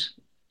doing this.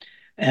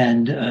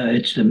 And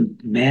it's the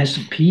mass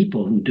of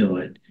people who do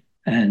it.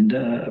 And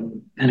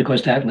of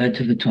course, that led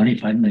to the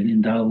 $25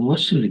 million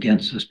lawsuit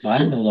against us by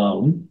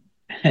Malone.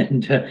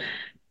 And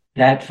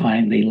that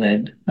finally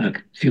led a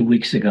few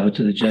weeks ago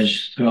to the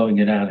judge throwing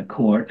it out of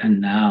court and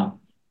now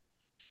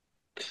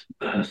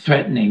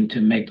threatening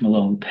to make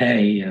Malone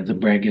pay the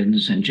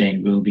Breggins and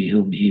Jane Ruby,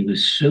 whom he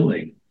was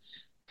suing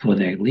for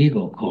their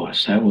legal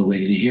costs. That we're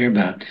waiting to hear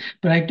about.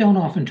 But I don't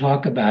often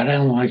talk about it. I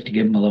don't like to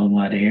give Malone a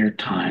lot of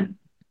airtime.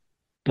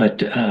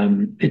 But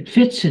it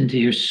fits into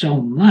you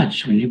so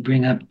much when you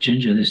bring up,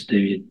 Ginger,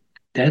 the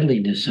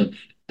deadliness of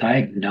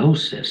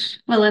diagnosis.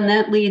 Well, and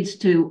that leads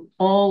to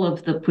all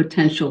of the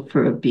potential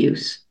for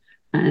abuse.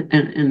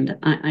 And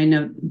I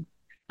know,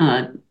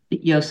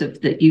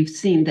 Joseph, that you've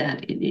seen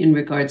that in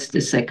regards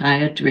to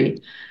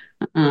psychiatry.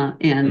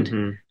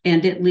 And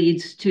it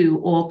leads to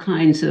all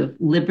kinds of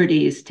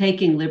liberties,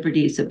 taking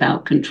liberties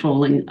about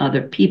controlling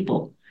other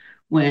people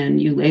when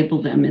you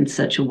label them in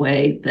such a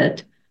way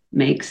that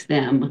makes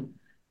them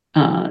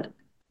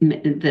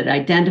that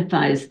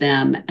identifies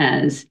them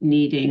as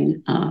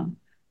needing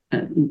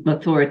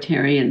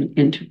authoritarian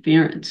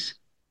interference.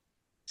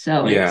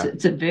 So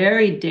it's a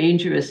very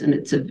dangerous, and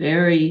it's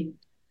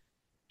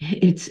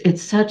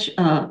such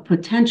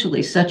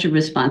potentially such a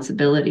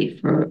responsibility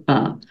for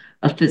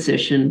a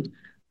physician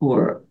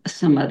or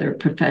some other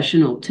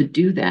professional to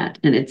do that,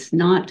 and it's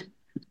not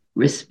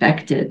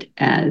respected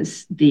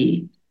as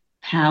the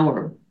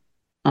power,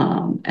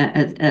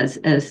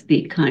 as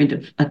the kind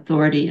of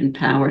authority and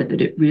power that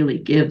it really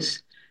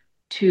gives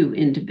to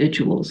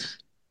individuals.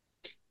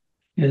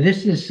 Yeah,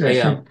 this is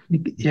go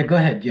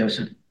ahead,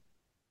 Joseph.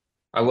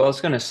 I was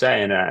going to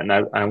say, and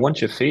I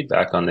want your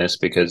feedback on this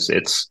because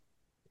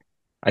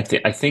I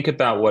think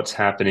about what's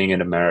happening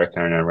in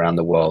America and around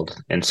the world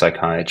in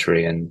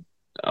psychiatry, and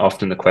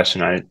often the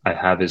question I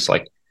have is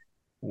like,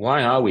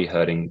 why are we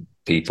hurting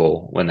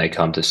people when they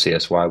come to see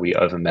us? Why are we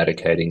over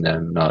medicating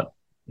them, not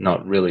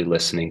really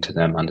listening to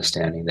them,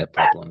 understanding their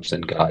problems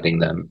and guiding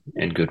them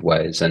in good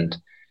ways? And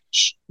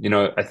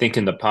I think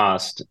in the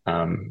past,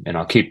 and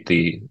I'll keep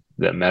the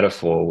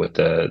metaphor with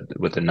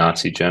the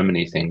Nazi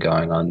Germany thing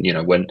going on.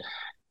 When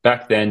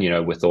back then,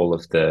 with all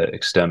of the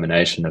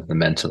extermination of the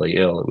mentally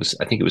ill,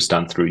 I think it was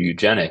done through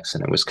eugenics,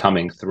 and it was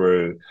coming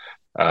through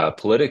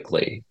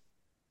politically.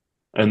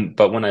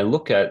 But when I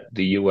look at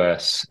the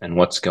US and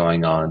what's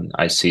going on,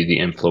 I see the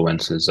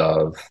influences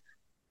of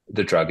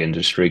the drug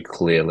industry.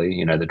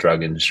 Clearly, the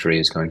drug industry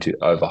is going to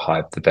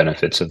overhype the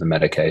benefits of the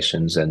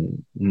medications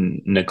and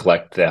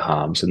neglect their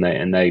harms, and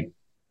they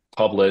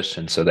publish,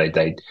 and so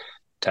they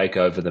take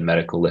over the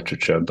medical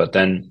literature. But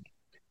then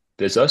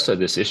there's also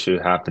this issue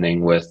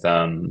happening with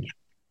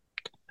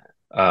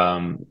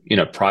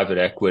private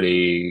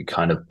equity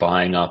kind of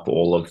buying up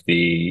all of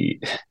the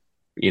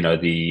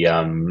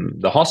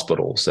the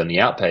hospitals and the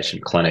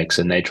outpatient clinics,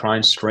 and they try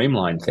and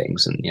streamline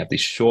things, and you have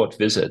these short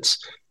visits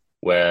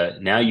where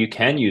now you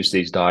can use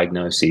these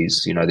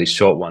diagnoses, these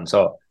short ones.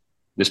 Oh,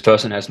 this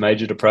person has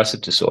major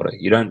depressive disorder.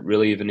 You don't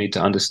really even need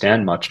to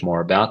understand much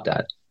more about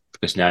that,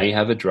 because now you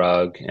have a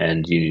drug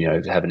and you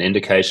have an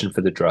indication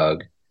for the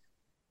drug.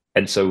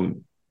 And so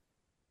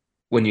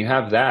when you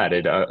have that,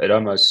 it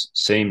almost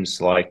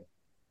seems like,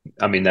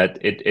 that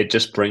it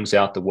just brings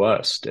out the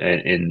worst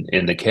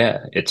in the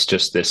care. It's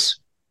just this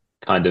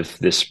kind of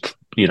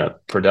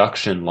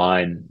production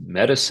line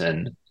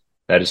medicine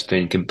that has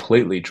been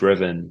completely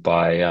driven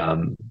by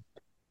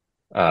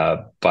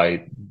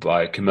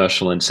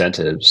commercial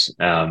incentives.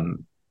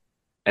 And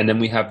then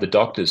we have the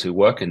doctors who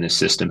work in this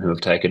system who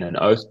have taken an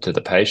oath to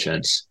the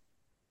patients,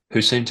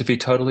 who seem to be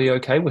totally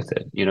okay with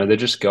it. They're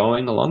just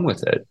going along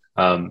with it.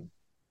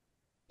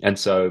 And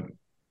so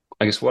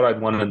I guess what I'd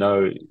want to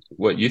know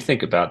what you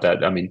think about that.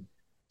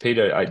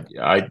 Peter,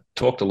 I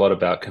talked a lot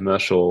about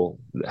commercial,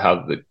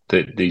 how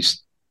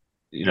these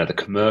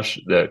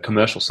the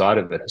commercial side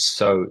of it has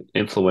so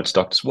influenced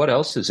doctors. What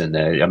else is in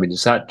there?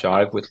 Does that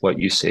jive with what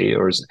you see,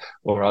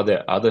 or are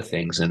there other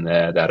things in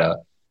there that are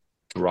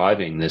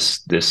driving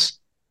this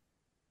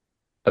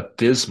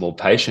abysmal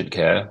patient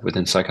care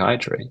within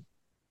psychiatry?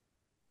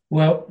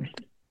 Well,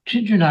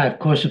 Ginger and I, of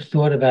course, have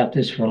thought about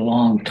this for a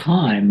long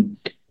time.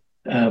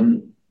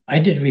 I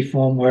did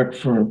reform work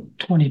for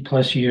 20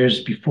 plus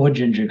years before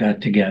Ginger got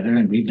together,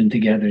 and we've been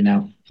together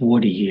now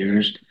 40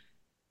 years.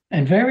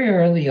 And very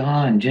early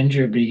on,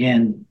 Ginger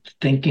began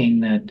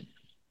thinking that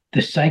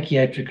the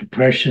psychiatric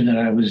oppression that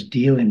I was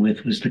dealing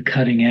with was the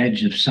cutting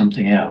edge of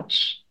something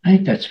else. I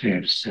think that's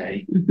fair to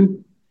say. Mm-hmm.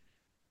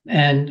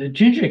 And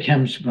Ginger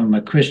comes from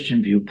a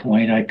Christian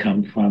viewpoint. I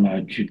come from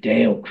a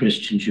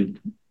Judeo-Christian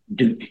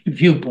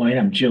viewpoint.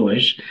 I'm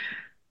Jewish.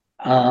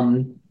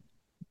 And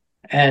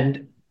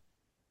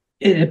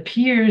it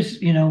appears,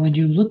 when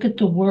you look at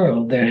the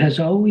world, there has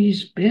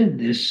always been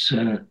this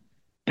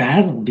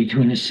battle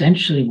between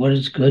essentially what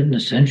is good and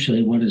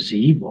essentially what is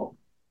evil.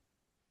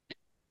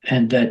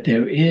 And that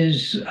there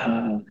is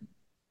a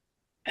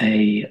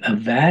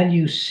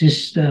value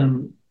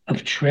system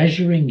of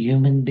treasuring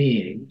human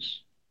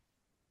beings,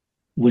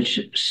 which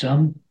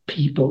some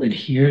people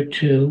adhere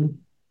to,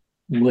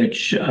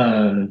 which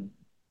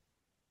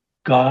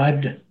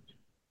God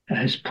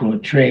has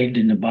portrayed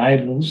in the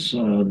Bibles,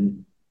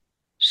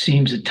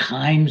 seems at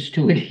times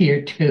to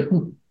adhere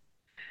to,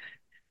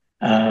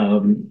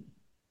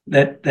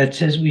 that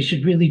says we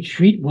should really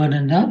treat one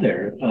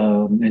another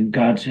in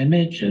God's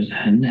image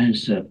and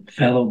as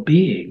fellow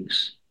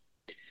beings.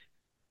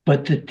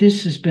 But that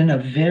this has been a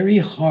very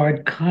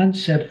hard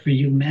concept for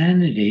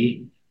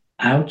humanity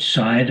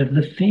outside of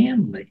the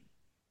family.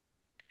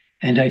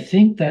 And I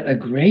think that a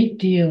great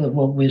deal of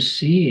what we're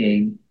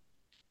seeing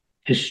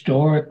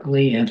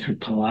historically,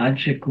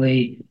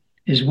 anthropologically,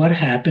 is what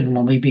happened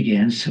when we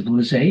began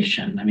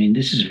civilization. I mean,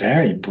 this is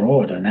very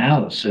broad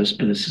analysis,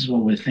 but this is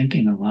what we're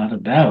thinking a lot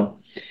about.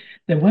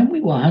 That when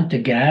we were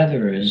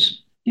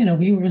hunter-gatherers,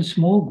 we were in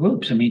small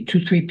groups. I mean,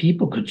 2-3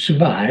 people could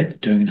survive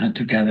during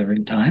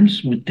hunter-gathering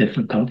times with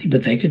difficulty,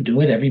 but they could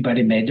do it.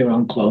 Everybody made their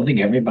own clothing.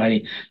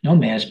 No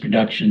mass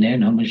production there,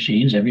 no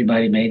machines.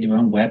 Everybody made their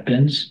own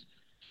weapons.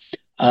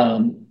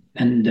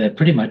 And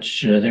pretty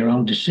much their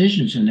own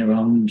decisions in their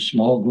own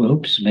small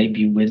groups,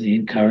 maybe with the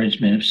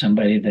encouragement of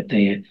somebody that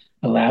they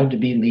allowed to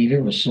be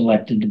leader, was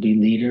selected to be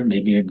leader,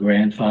 maybe a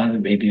grandfather,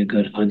 maybe a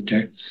good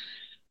hunter.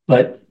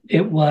 But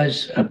it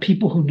was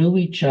people who knew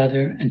each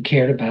other and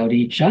cared about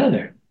each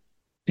other.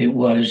 It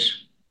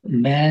was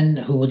men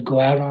who would go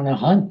out on a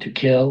hunt to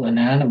kill an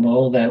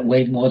animal that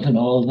weighed more than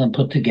all of them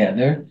put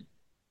together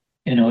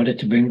in order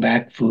to bring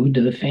back food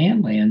to the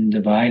family and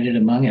divide it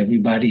among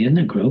everybody in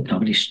the group.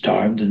 Nobody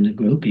starved in the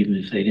group, even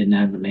if they didn't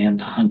have a man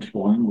to hunt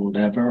for them or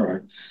whatever,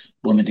 or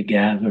woman to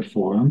gather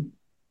for them.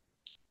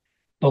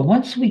 But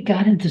once we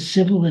got into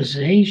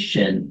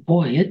civilization,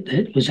 boy,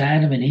 it was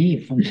Adam and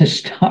Eve from the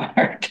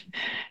start.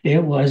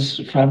 It was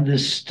from the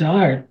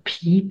start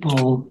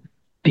people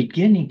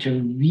beginning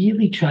to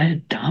really try to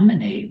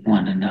dominate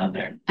one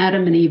another.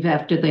 Adam and Eve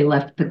after they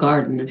left the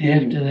garden.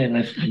 After they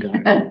left the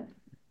garden.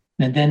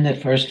 And then the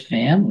first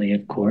family,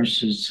 of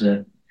course, is,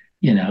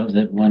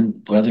 that one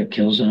brother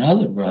kills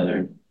another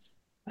brother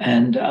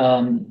and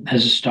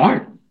as a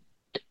start.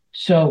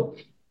 So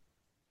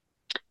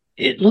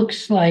it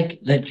looks like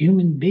that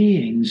human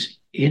beings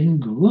in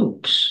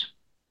groups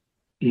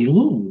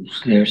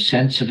lose their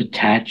sense of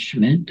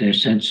attachment, their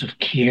sense of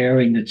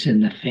caring that's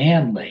in the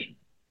family.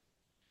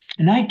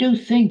 And I do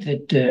think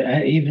that,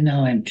 even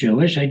though I'm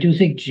Jewish, I do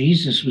think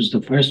Jesus was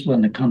the first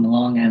one to come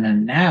along and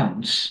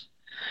announce,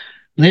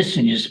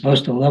 listen, you're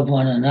supposed to love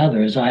one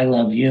another as I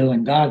love you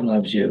and God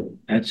loves you.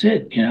 That's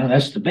it.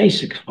 That's the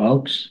basics,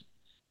 folks.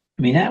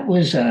 I mean, that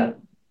was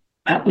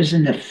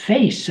in the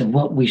face of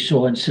what we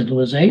saw in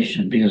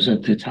civilization, because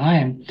at the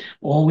time,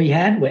 all we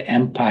had were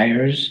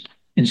empires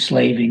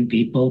enslaving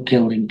people,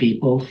 killing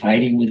people,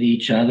 fighting with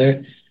each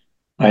other.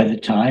 By the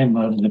time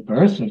of the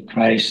birth of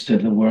Christ,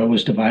 the world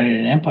was divided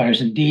in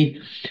empires.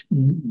 Indeed,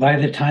 by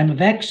the time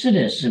of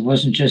Exodus, it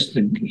wasn't just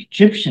the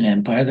Egyptian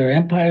empire. There were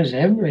empires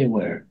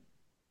everywhere.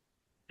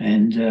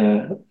 And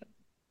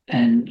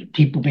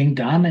people being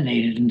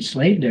dominated and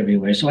enslaved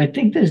everywhere. So I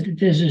think there's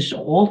this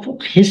awful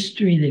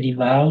history that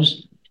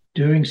evolves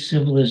during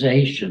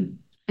civilization.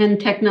 And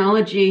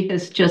technology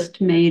has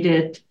just made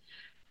it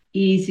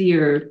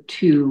easier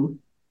to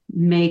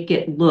make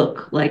it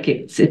look like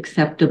it's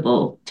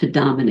acceptable to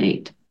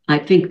dominate. I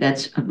think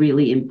that's a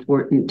really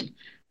important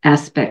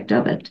aspect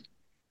of it.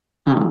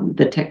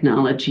 The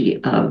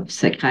technology of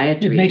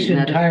psychiatry. It makes it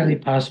entirely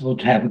possible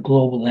to have a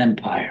global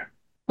empire.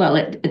 Well,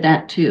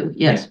 that too,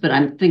 yes. Yeah. But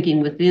I'm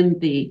thinking within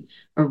the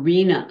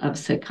arena of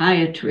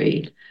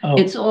psychiatry,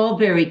 it's all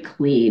very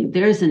clean.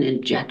 There's an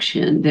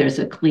injection. There's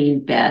a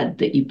clean bed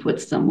that you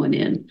put someone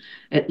in,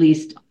 at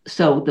least.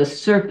 So the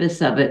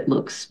surface of it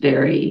looks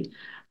very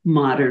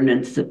modern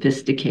and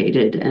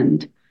sophisticated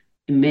and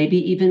maybe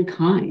even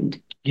kind.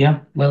 Yeah,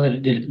 well,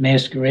 it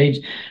masquerades.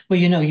 Well,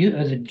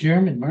 the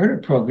German murder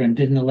program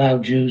didn't allow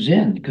Jews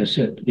in because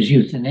it was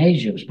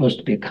euthanasia. It was supposed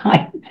to be a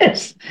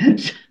kindness.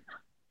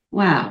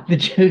 Wow. The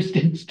Jews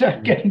didn't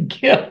start getting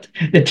killed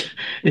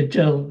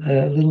until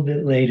a little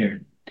bit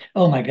later.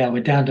 Oh, my God,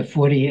 we're down to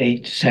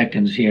 48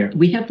 seconds here.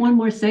 We have one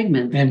more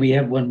segment. And we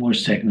have one more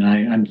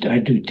segment. I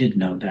did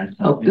know that.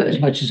 Oh, good. As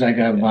much as I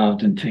got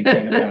involved in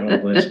thinking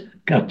about all this.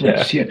 God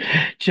bless you.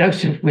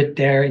 Joseph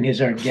Witt-Daring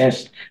is our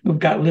guest. We've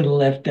got little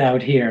left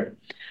out here.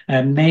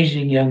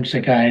 Amazing young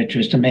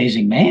psychiatrist,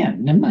 amazing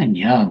man. Never mind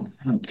young.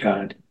 Oh,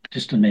 God,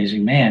 just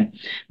amazing man.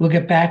 We'll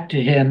get back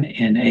to him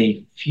in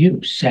a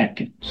few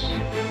seconds.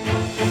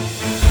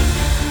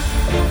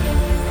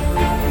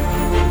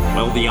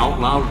 Well, the out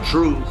loud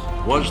truth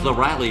was the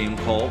rallying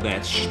call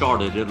that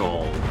started it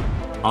all.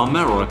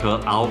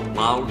 America Out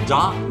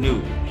Loud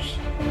News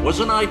was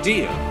an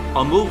idea,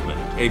 a movement,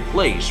 a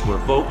place where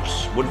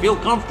folks would feel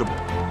comfortable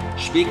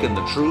speaking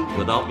the truth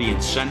without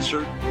being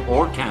censored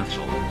or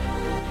canceled.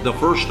 The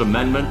First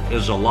Amendment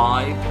is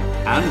alive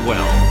and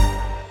well.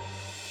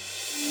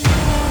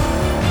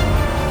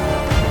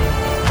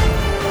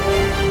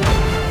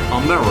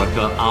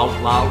 America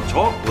Out Loud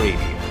Talk Radio.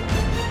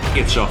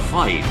 It's a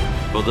fight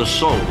for the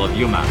soul of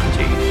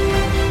humanity.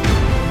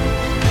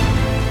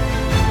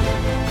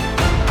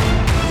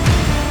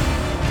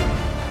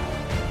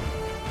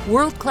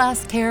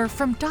 World-class care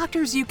from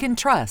doctors you can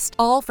trust,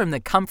 all from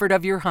the comfort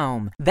of your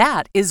home.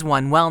 That is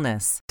One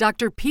Wellness.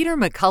 Dr. Peter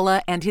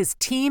McCullough and his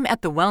team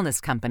at The Wellness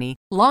Company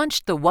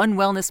launched the One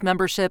Wellness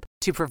membership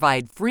to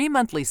provide free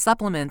monthly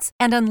supplements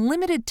and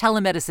unlimited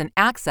telemedicine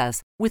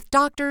access with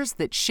doctors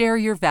that share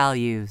your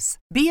values.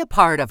 Be a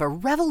part of a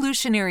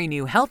revolutionary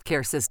new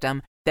healthcare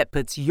system that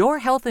puts your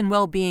health and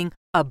well-being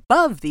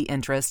above the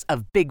interests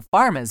of Big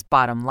Pharma's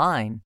bottom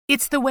line.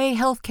 It's the way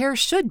healthcare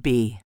should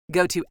be.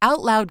 Go to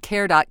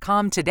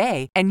OutLoudCare.com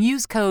today and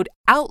use code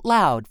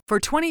OUTLOUD for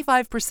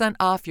 25%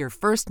 off your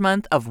first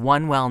month of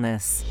One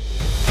Wellness.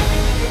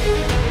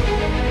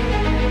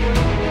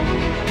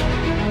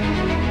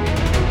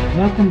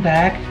 Welcome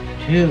back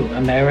to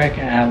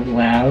America Out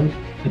Loud,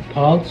 The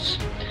Pulse.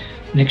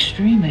 An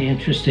extremely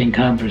interesting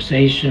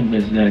conversation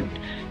with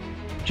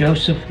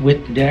Joseph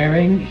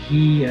Witt-Daring.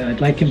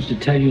 I'd like him to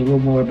tell you a little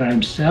more about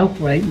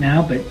himself right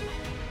now, but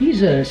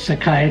he's a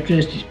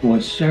psychiatrist. He's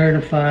board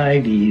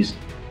certified. He's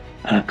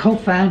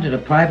co-founded a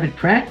private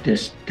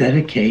practice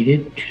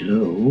dedicated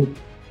to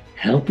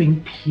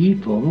helping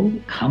people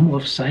come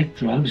off psych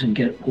drugs and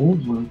get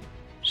over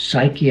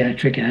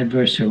psychiatric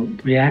adverse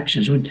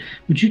reactions.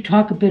 Would you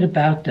talk a bit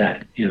about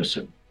that,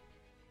 Joseph?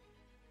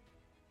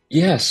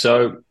 Yeah,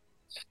 so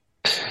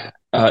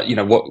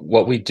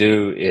what we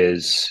do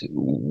is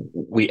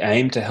we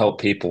aim to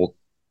help people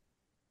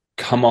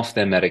come off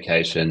their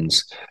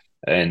medications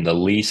in the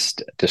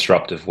least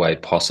disruptive way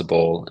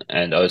possible.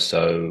 And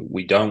also,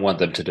 we don't want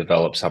them to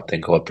develop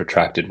something called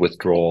protracted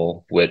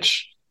withdrawal,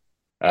 which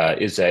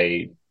is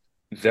a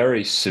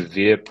very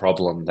severe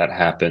problem that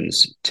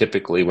happens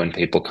typically when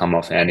people come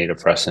off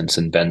antidepressants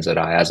and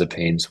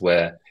benzodiazepines,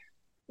 where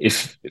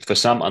if for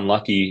some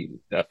unlucky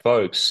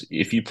folks,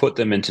 if you put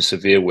them into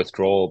severe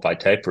withdrawal by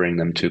tapering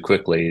them too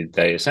quickly,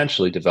 they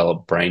essentially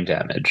develop brain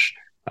damage.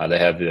 They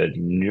have the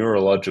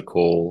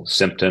neurological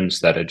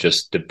symptoms that are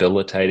just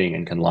debilitating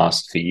and can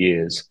last for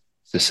years.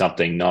 This is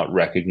something not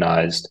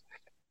recognized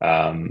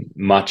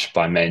much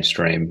by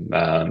mainstream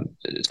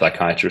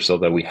psychiatrists,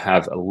 although we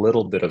have a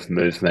little bit of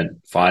movement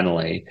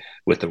finally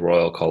with the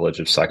Royal College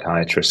of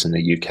Psychiatrists in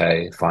the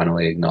UK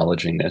finally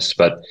acknowledging this.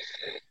 But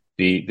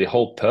the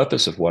whole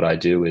purpose of what I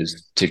do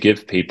is to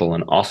give people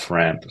an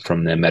off-ramp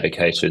from their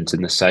medications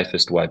in the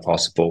safest way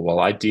possible,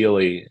 while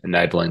ideally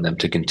enabling them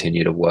to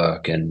continue to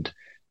work and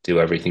do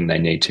everything they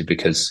need to,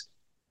 because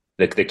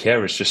the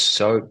care is just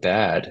so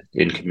bad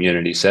in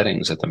community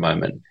settings at the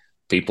moment.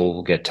 People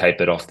will get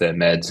tapered off their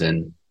meds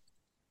in,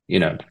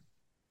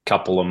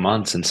 couple of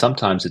months, and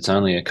sometimes it's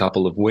only a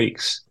couple of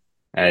weeks.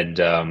 And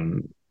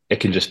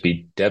it can just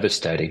be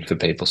devastating for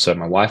people. So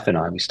my wife and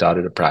I, we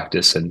started a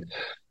practice, and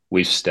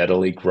we've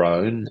steadily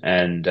grown,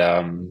 and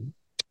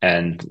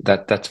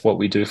that's what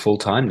we do full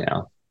time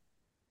now.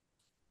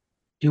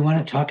 Do you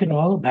want to talk at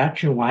all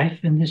about your wife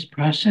in this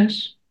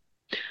process?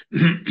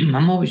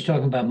 I'm always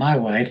talking about my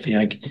wife.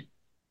 I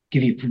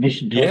give you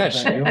permission to talk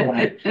about your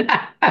wife.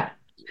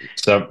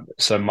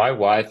 So my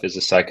wife is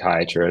a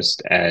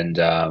psychiatrist, and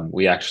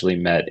we actually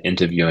met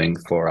interviewing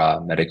for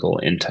our medical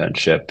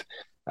internship.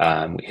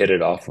 We hit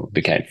it off, we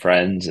became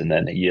friends, and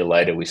then a year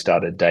later we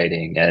started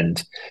dating.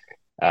 And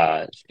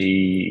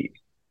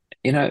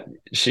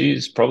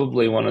she's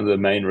probably one of the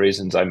main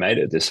reasons I made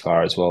it this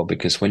far as well,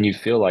 because when you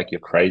feel like you're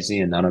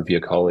crazy and none of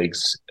your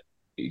colleagues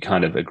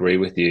kind of agree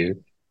with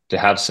you, to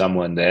have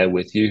someone there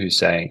with you who's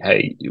saying,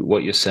 hey,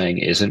 what you're saying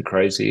isn't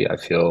crazy, I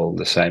feel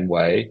the same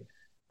way.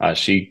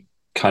 She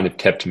kind of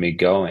kept me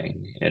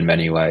going in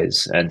many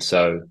ways. And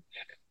so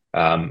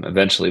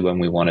eventually when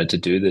we wanted to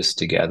do this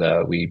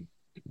together, we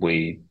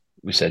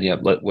said, yeah,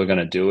 we're going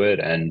to do it.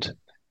 And,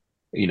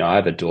 I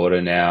have a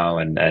daughter now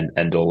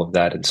and all of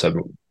that. And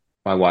so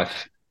my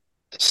wife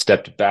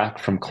stepped back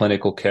from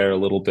clinical care a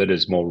little bit,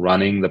 is more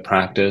running the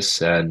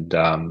practice and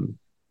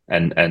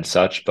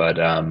such. But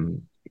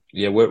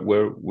yeah,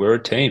 we're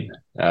a team,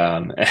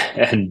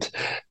 and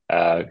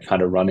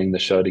kind of running the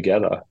show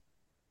together.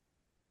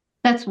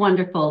 That's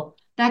wonderful.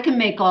 That can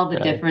make all the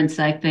difference,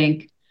 I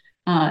think.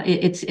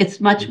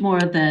 It's much more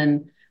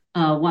than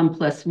 1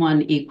 +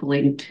 1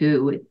 =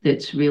 2.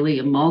 It's really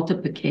a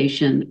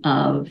multiplication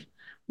of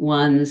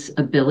one's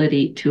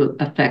ability to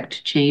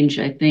affect change.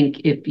 I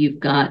think if you've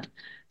got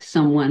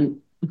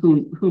someone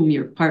whom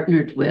you're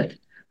partnered with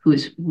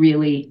who's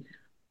really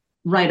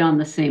right on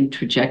the same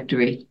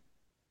trajectory.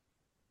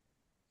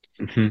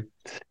 Mm-hmm.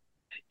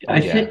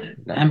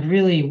 I'm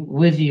really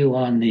with you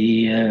on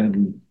the,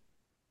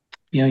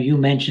 you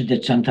mentioned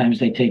that sometimes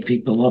they take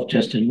people off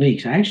just in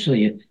weeks.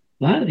 Actually, a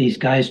lot of these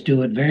guys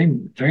do it very,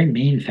 very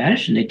mean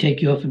fashion. They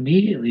take you off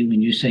immediately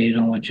when you say you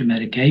don't want your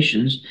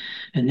medications,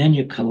 and then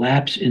you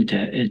collapse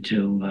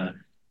into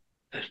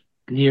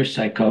near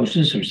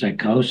psychosis or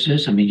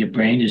psychosis. I mean, your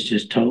brain is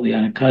just totally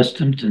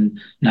unaccustomed to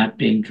not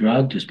being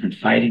drugged. It's been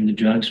fighting the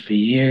drugs for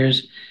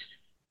years.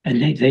 And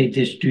they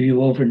just do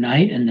you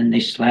overnight, and then they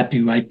slap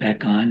you right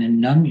back on and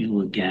numb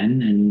you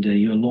again, and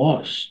you're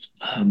lost.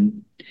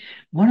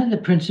 One of the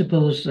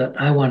principles that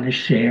I want to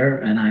share,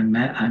 and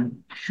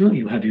I'm sure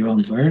you have your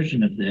own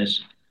version of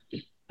this.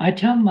 I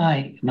tell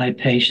my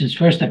patients,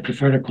 first, I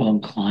prefer to call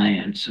them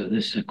clients, so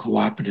this is a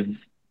cooperative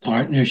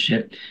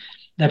partnership,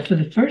 that for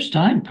the first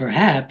time,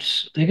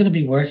 perhaps they're going to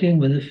be working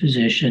with a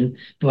physician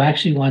who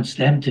actually wants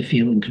them to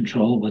feel in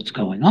control of what's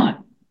going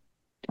on.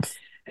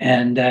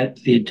 And that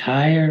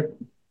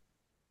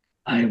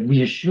I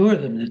reassure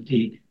them that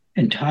the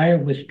entire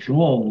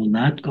withdrawal will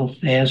not go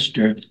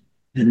faster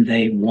than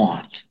they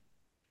want.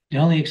 The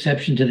only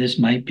exception to this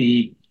might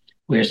be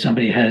where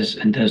somebody has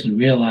and doesn't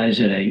realize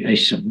it, a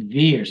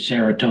severe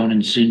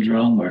serotonin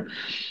syndrome or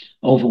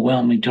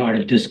overwhelming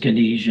tardive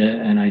dyskinesia,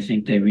 and I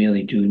think they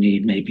really do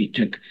need maybe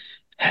to.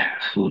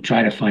 We'll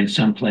try to find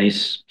some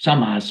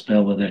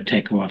hospital where they'll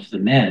take her off the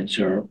meds,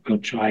 or we'll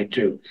try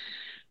to.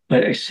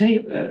 But I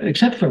say,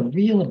 except for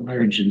real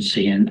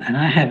emergency, and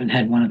I haven't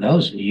had one of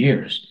those in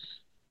years,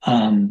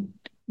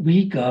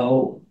 we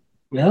go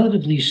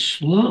relatively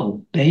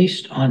slow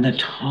based on the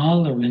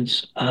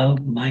tolerance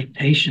of my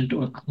patient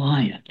or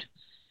client.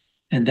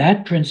 And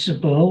that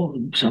principle,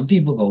 some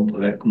people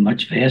go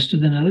much faster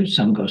than others,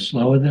 some go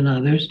slower than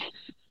others.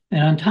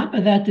 And on top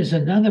of that, there's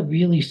another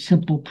really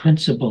simple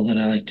principle that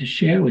I like to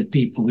share with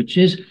people, which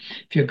is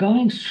if you're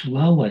going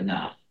slow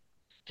enough,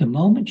 the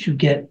moment you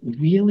get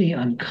really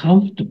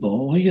uncomfortable,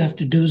 all you have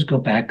to do is go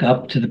back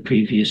up to the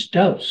previous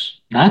dose,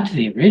 not to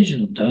the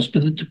original dose,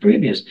 but to the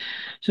previous.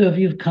 So if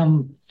you've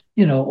come,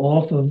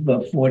 off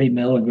of 40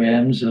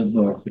 milligrams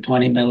or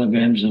 20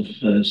 milligrams of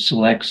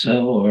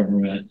Celexa or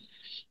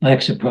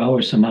Lexapro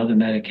or some other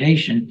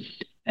medication,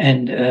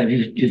 and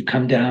you've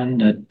come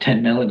down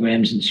 10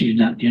 milligrams, and so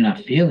you're not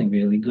feeling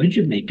really good,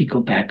 you maybe go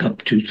back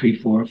up 2, 3,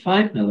 4, or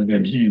 5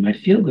 milligrams, and you might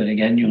feel good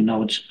again. You'll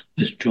know it's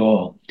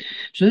withdrawal.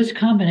 So this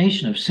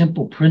combination of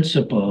simple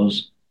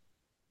principles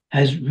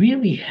has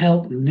really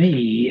helped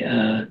me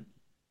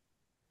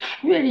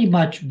pretty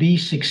much be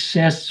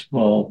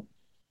successful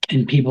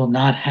in people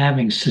not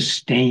having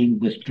sustained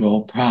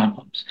withdrawal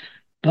problems.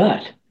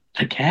 But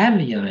the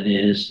caveat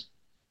is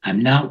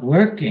I'm not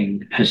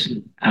working as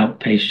an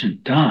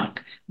outpatient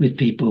doc with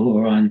people who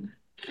are on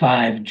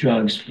 5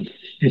 drugs for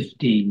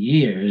 15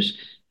 years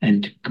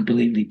and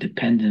completely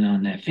dependent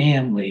on their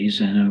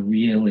families and are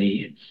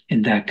really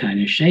in that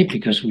kind of shape,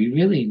 because we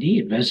really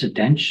need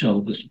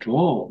residential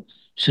withdrawal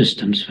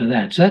systems for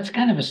that. So that's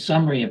kind of a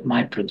summary of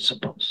my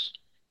principles.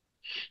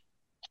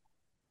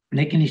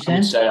 Make any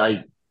sense?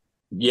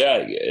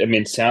 Yeah, I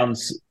mean,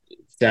 sounds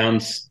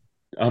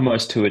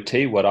almost to a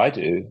T what I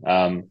do.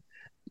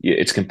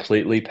 It's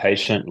completely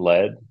patient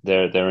led.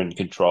 They're in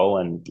control,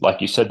 and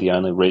like you said, the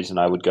only reason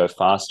I would go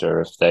faster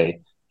if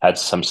they had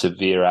some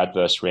severe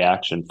adverse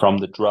reaction from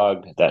the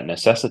drug that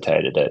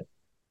necessitated it.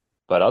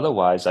 But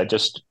otherwise,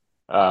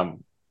 I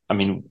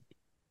mean,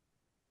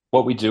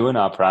 what we do in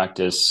our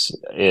practice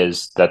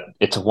is that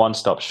it's a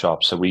one-stop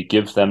shop. So we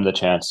give them the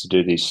chance to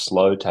do these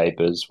slow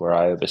tapers where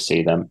I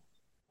oversee them.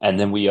 And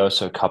then we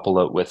also couple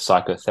it with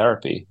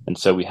psychotherapy. And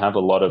so we have a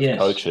lot of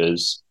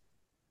coaches,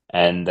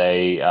 and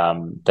they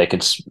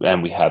can,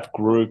 and we have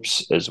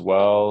groups as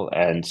well.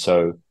 And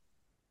so,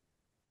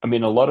 I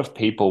mean, a lot of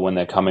people, when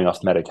they're coming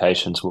off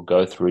medications, will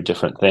go through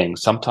different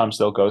things. Sometimes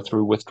they'll go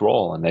through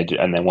withdrawal, and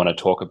they want to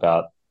talk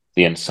about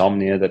the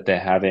insomnia that they're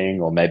having,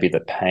 or maybe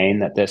the pain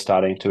that they're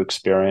starting to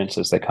experience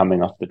as they're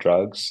coming off the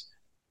drugs.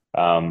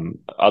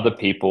 Other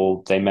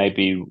people, they may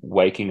be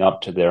waking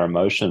up to their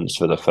emotions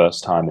for the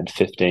first time in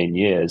 15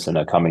 years and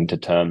are coming to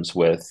terms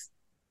with,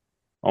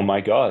 oh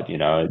my God,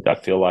 I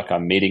feel like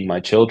I'm meeting my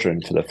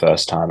children for the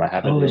first time. I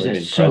haven't really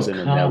been present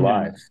in their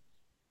life.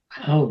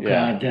 Oh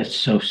God, that's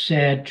so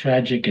sad,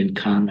 tragic, and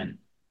common.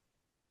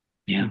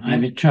 Yeah, mm-hmm.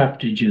 I've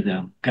interrupted you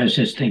though. I was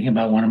just thinking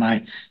about one of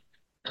my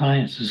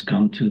clients is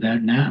going through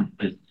that now,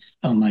 but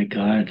oh my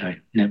God, I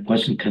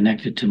wasn't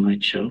connected to my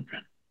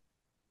children.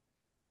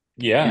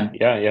 Yeah.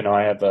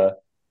 I have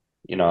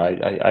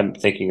I'm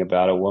thinking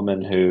about a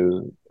woman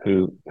who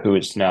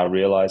is now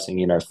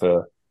realizing,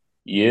 for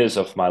years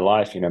of my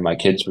life, my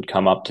kids would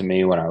come up to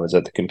me when I was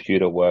at the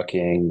computer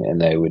working,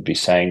 and they would be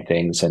saying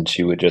things, and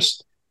she would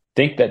just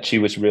think that she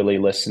was really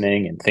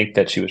listening and think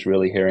that she was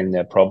really hearing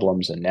their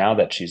problems. And now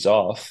that she's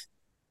off,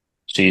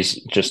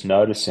 she's just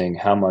noticing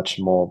how much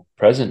more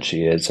present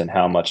she is and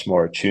how much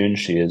more attuned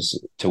she is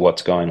to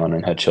what's going on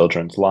in her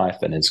children's life,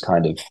 and is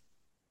kind of,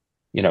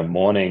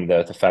 mourning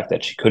the fact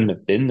that she couldn't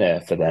have been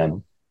there for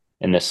them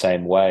in the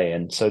same way.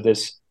 And so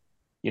there's,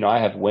 I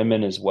have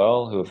women as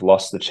well who have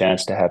lost the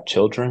chance to have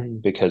children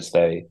because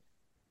they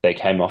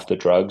came off the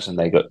drugs and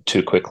they got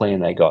too quickly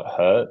and they got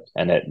hurt,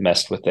 and it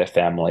messed with their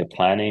family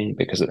planning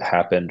because it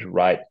happened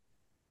right.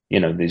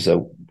 These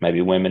are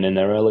maybe women in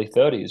their early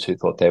 30s who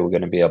thought they were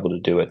going to be able to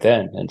do it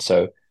then. And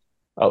so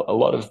a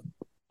lot of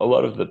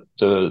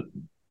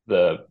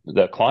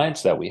the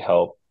clients that we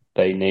help,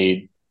 they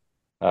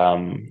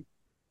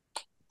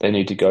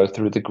need to go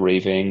through the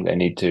grieving. They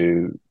need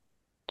to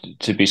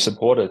be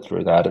supported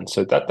through that. And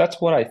so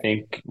that's what I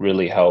think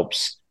really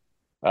helps,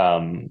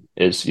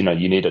 is,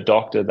 you need a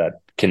doctor that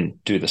can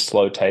do the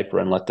slow taper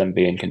and let them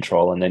be in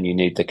control, and then you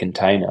need the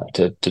container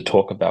to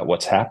talk about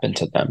what's happened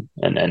to them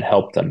and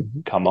help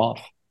them come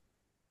off.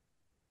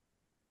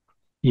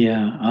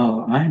 Yeah.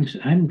 Oh,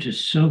 I'm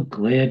just so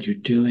glad you're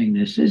doing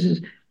this. This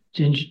is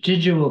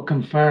Ginger will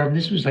confirm.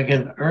 This was like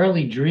an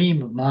early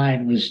dream of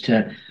mine, was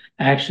to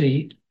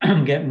actually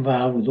get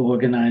involved with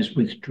organized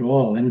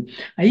withdrawal, and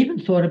I even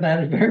thought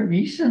about it very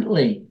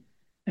recently,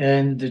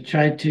 and to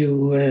try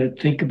to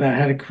think about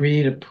how to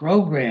create a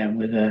program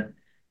with a.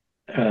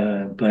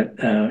 But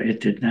it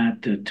did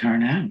not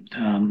turn out.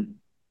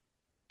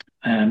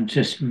 I'm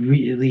just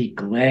really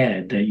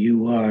glad that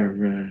you are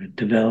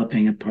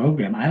developing a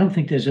program. I don't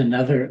think there's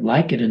another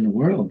like it in the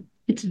world.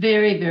 It's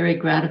very, very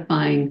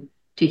gratifying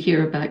to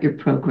hear about your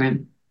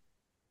program.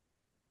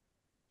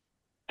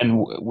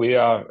 And we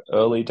are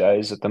early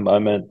days at the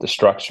moment. The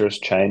structure has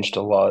changed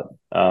a lot.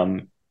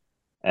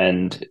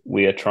 And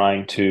we are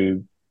trying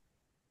to,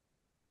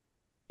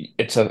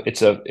 it's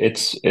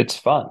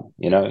fun,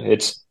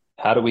 it's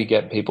how do we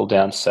get people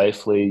down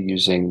safely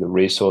using the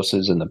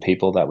resources and the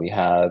people that we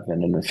have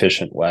in an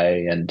efficient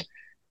way. And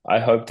I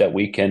hope that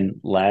we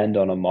can land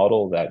on a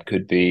model that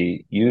could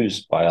be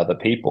used by other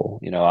people,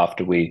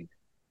 after we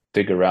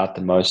figure out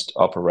the most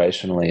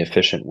operationally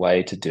efficient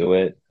way to do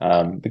it.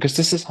 Because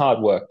this is hard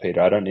work,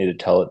 Peter. I don't need to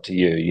tell it to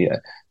you.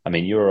 I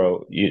mean,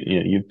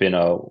 you've been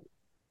a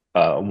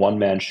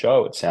one-man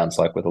show, it sounds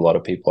like, with a lot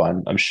of people.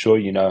 I'm sure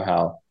you know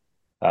how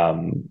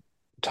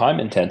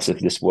time intensive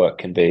this work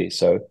can be.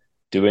 So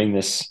doing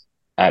this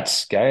at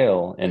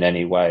scale in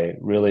any way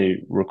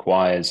really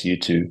requires you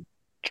to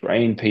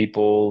train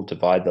people,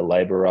 divide the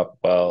labor up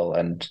well,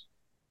 and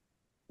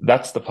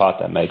that's the part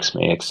that makes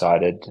me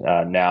excited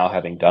now,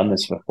 having done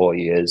this for 4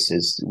 years,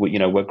 is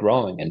we're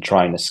growing and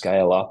trying to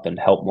scale up and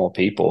help more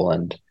people,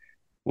 and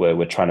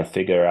we're trying to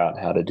figure out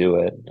how to do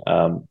it.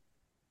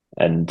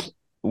 And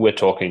we're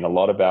talking a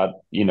lot about,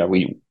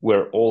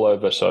 we're all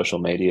over social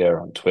media,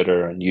 on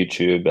Twitter and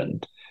YouTube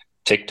and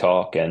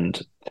TikTok,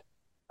 and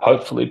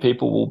hopefully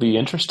people will be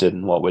interested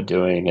in what we're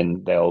doing,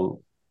 and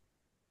they'll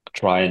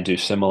try and do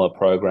similar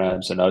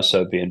programs and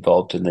also be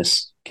involved in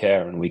this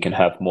care, and we can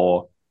have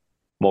more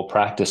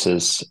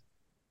practices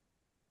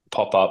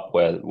pop up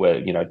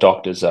where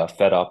doctors are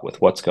fed up with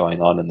what's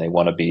going on and they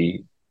want to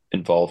be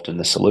involved in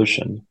the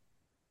solution.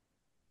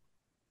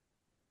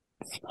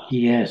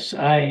 Yes,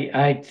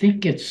 I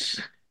think it's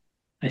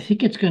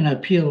going to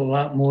appeal a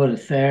lot more to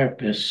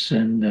therapists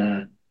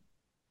and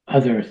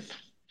other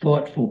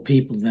thoughtful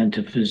people than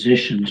to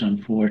physicians,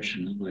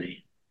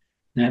 unfortunately.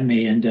 That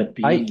may end up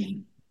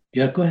being.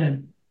 Yeah, go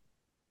ahead.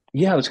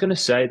 Yeah, I was going to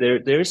say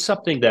there is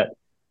something that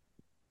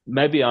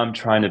maybe I'm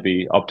trying to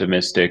be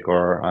optimistic,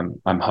 or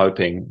I'm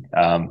hoping.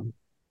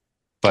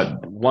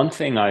 But one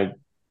thing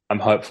I'm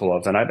hopeful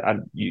of,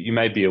 and you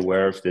may be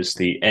aware of this,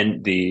 the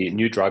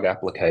new drug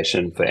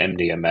application for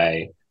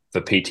MDMA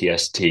for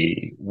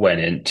PTSD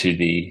went into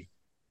the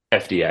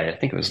FDA. I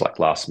think it was like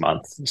last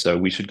month. So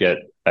we should get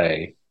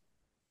a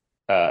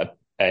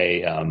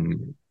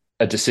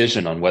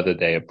decision on whether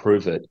they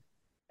approve it.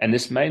 And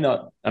this may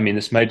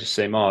just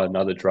seem,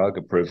 another drug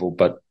approval,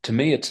 but to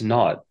me it's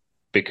not,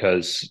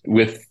 because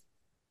with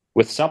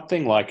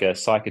something like a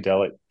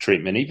psychedelic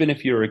treatment, even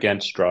if you're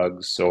against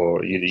drugs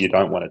or you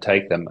don't want to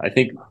take them, I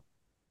think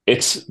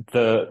it's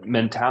the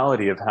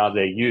mentality of how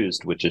they're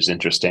used, which is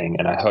interesting,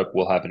 and I hope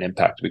will have an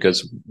impact,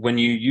 because when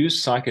you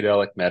use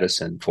psychedelic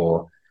medicine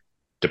for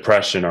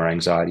depression or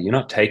anxiety, you're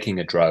not taking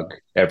a drug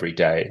every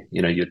day.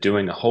 You're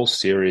doing a whole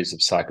series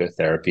of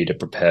psychotherapy to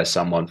prepare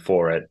someone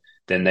for it.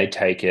 Then they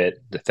take it,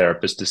 the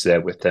therapist is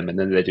there with them, and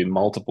then they do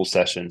multiple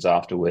sessions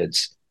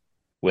afterwards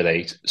where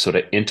they sort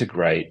of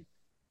integrate,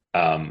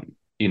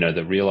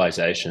 the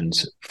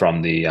realizations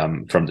from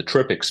the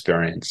trip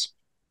experience.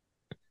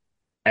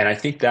 And I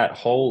think that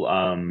whole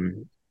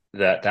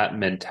that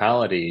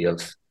mentality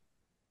of,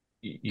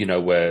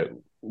 where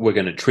we're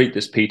going to treat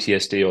this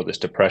PTSD or this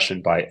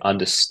depression by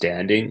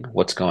understanding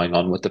what's going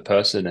on with the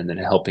person and then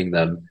helping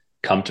them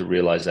come to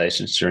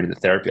realizations during the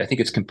therapy, I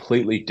think it's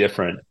completely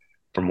different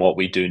from what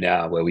we do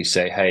now, where we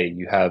say, hey,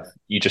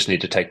 you just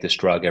need to take this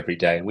drug every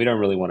day, and we don't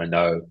really want to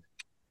know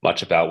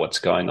much about what's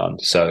going on.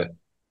 So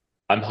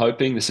I'm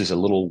hoping this is a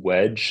little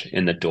wedge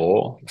in the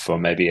door for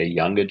maybe a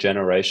younger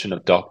generation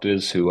of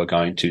doctors who are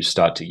going to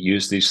start to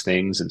use these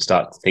things and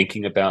start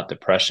thinking about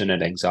depression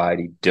and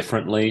anxiety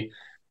differently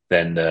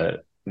than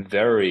the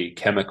very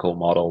chemical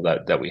model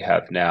that we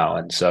have now.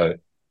 And so,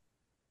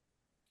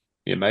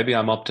 maybe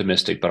I'm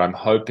optimistic, but I'm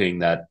hoping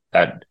that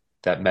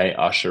may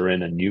usher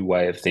in a new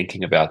way of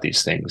thinking about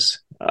these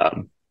things.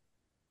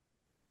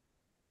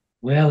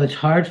 Well, it's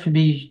hard for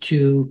me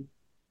to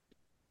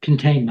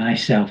contain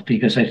myself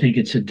because I think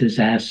it's a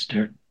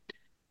disaster.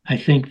 I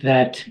think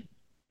that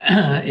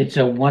it's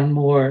one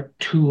more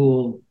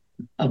tool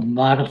of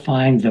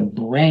modifying the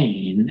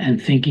brain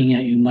and thinking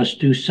that you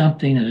must do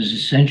something that is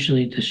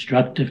essentially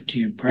destructive to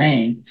your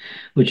brain,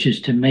 which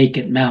is to make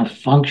it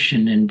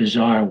malfunction in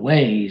bizarre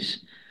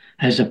ways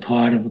as a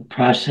part of a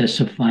process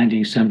of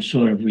finding some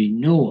sort of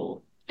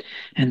renewal.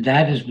 And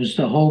that was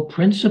the whole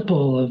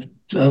principle of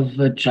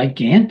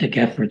gigantic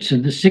efforts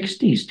in the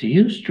 60s to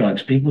use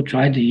drugs. People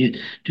tried to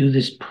do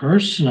this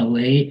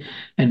personally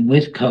and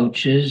with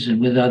coaches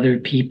and with other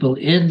people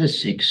in the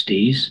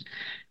 60s.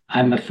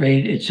 I'm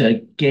afraid it's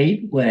a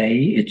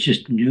gateway. It's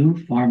just new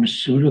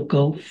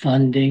pharmaceutical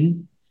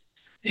funding.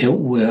 It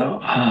will,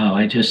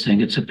 I just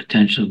think it's a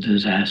potential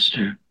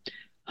disaster.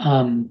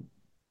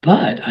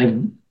 But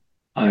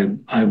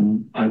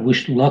I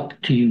wish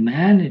luck to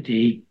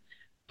humanity,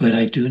 but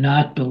I do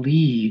not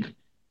believe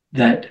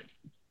that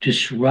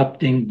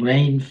disrupting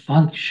brain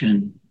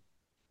function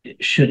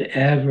should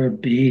ever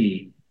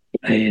be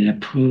an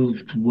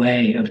approved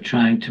way of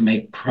trying to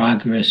make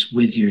progress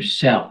with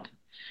yourself.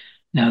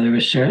 Now, there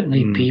are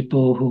certainly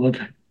people who have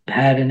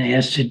had an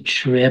acid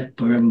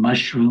trip or a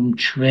mushroom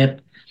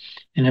trip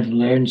and have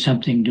learned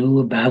something new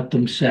about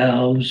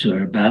themselves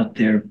or about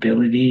their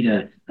ability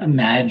to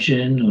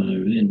imagine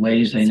or in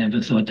ways they never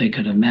thought they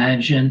could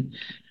imagine.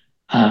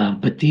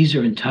 But these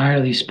are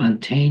entirely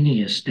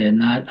spontaneous. They're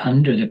not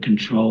under the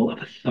control of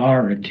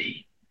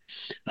authority.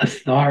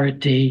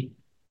 Authority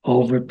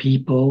over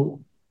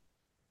people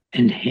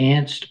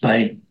enhanced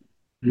by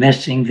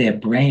messing their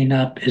brain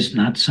up is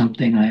not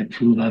something I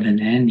approve of in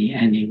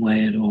any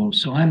way at all.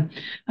 So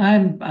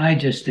I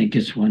just think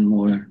it's one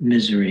more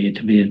misery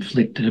to be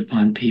inflicted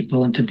upon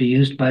people and to be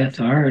used by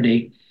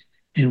authority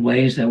in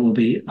ways that will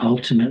be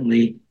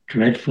ultimately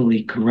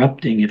dreadfully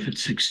corrupting if it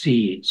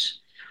succeeds.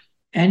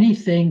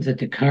 Anything that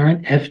the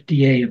current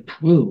FDA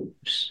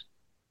approves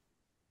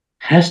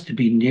has to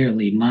be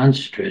nearly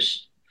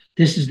monstrous.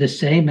 This is the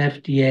same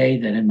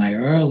FDA that in my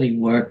early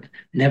work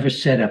never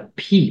said a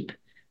peep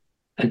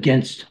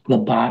against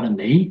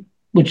lobotomy,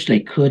 which they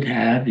could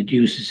have. It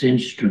uses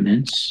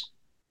instruments.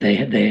 They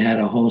had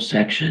a whole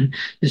section.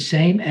 The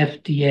same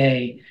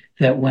FDA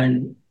that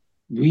when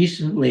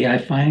recently I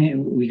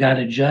find we got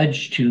a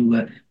judge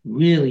to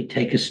really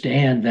take a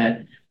stand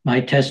that my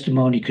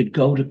testimony could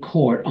go to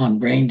court on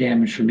brain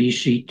damage from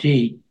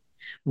ECT,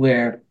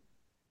 where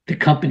the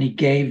company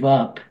gave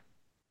up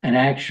and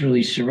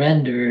actually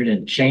surrendered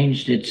and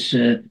changed its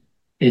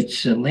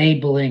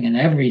labeling and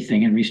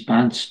everything in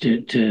response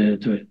to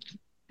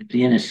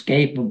the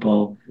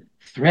inescapable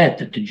threat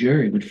that the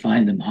jury would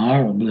find them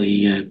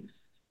horribly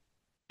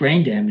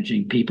brain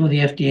damaging people. The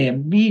FDA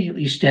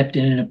immediately stepped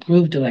in and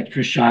approved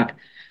electroshock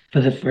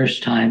for the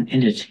first time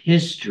in its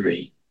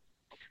history.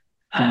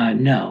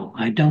 No,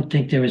 I don't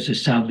think there is a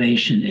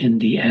salvation in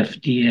the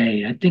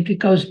FDA. I think it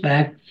goes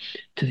back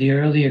to the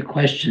earlier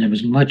question. It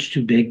was much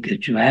too big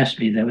that you asked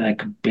me that I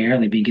could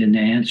barely begin to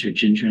answer,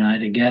 Ginger and I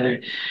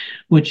together,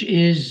 which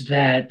is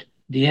that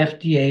the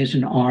FDA is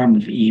an arm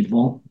of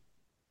evil.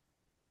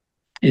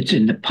 It's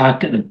in the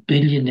pocket of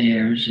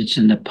billionaires. It's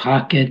in the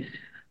pocket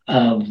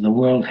of the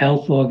World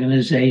Health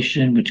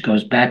Organization, which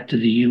goes back to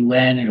the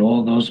UN. It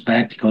all goes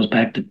back. It goes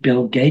back to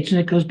Bill Gates, and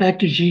it goes back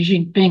to Xi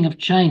Jinping of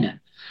China.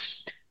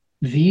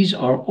 These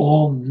are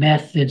all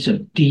methods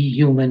of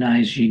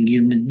dehumanizing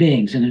human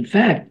beings. And in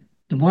fact,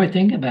 the more I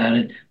think about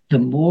it, the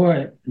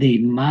more the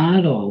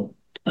model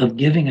of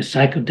giving a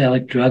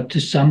psychedelic drug to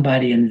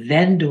somebody and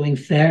then doing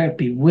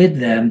therapy with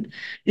them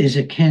is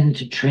akin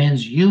to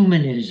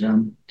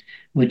transhumanism,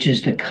 which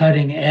is the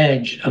cutting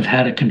edge of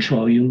how to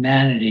control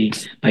humanity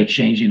by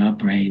changing our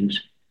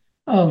brains.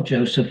 Oh,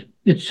 Joseph,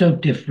 it's so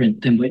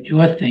different than what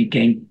you're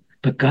thinking,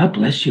 but God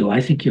bless you. I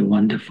think you're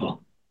wonderful.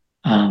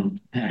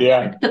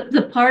 Yeah.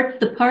 The part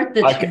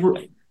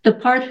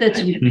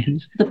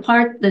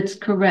that's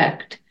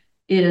correct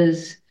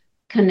is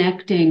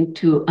connecting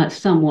to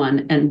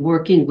someone and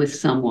working with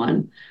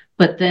someone,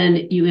 but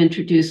then you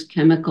introduce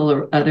chemical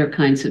or other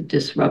kinds of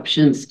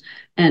disruptions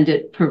and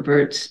it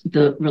perverts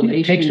the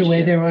relationship. It takes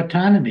away their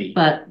autonomy.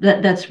 But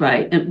that's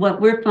right. And what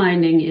we're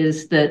finding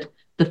is that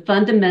the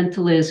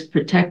fundamental is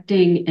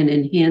protecting and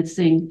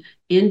enhancing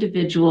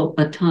individual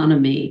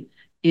autonomy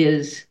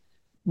is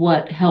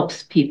what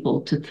helps people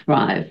to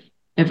thrive.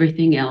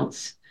 Everything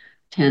else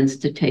tends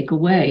to take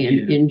away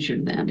and injure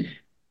them.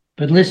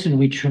 But listen,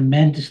 we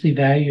tremendously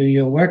value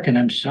your work, and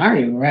I'm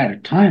sorry we're out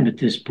of time at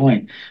this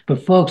point.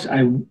 But folks,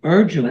 I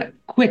urge you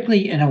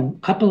quickly in a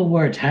couple of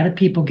words, how do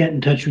people get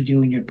in touch with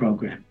you and your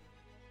program?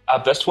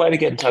 Best way to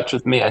get in touch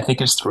with me, I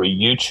think, is through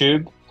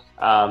YouTube.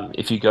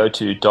 If you go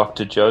to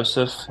Dr.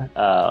 Joseph,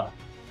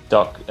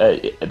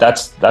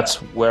 that's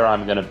where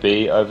I'm going to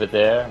be over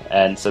there.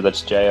 And so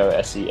that's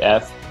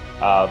JOSEF.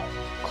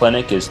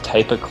 Clinic is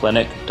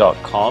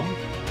taperclinic.com.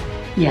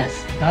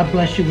 Yes. God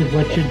bless you with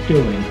what you're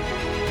doing.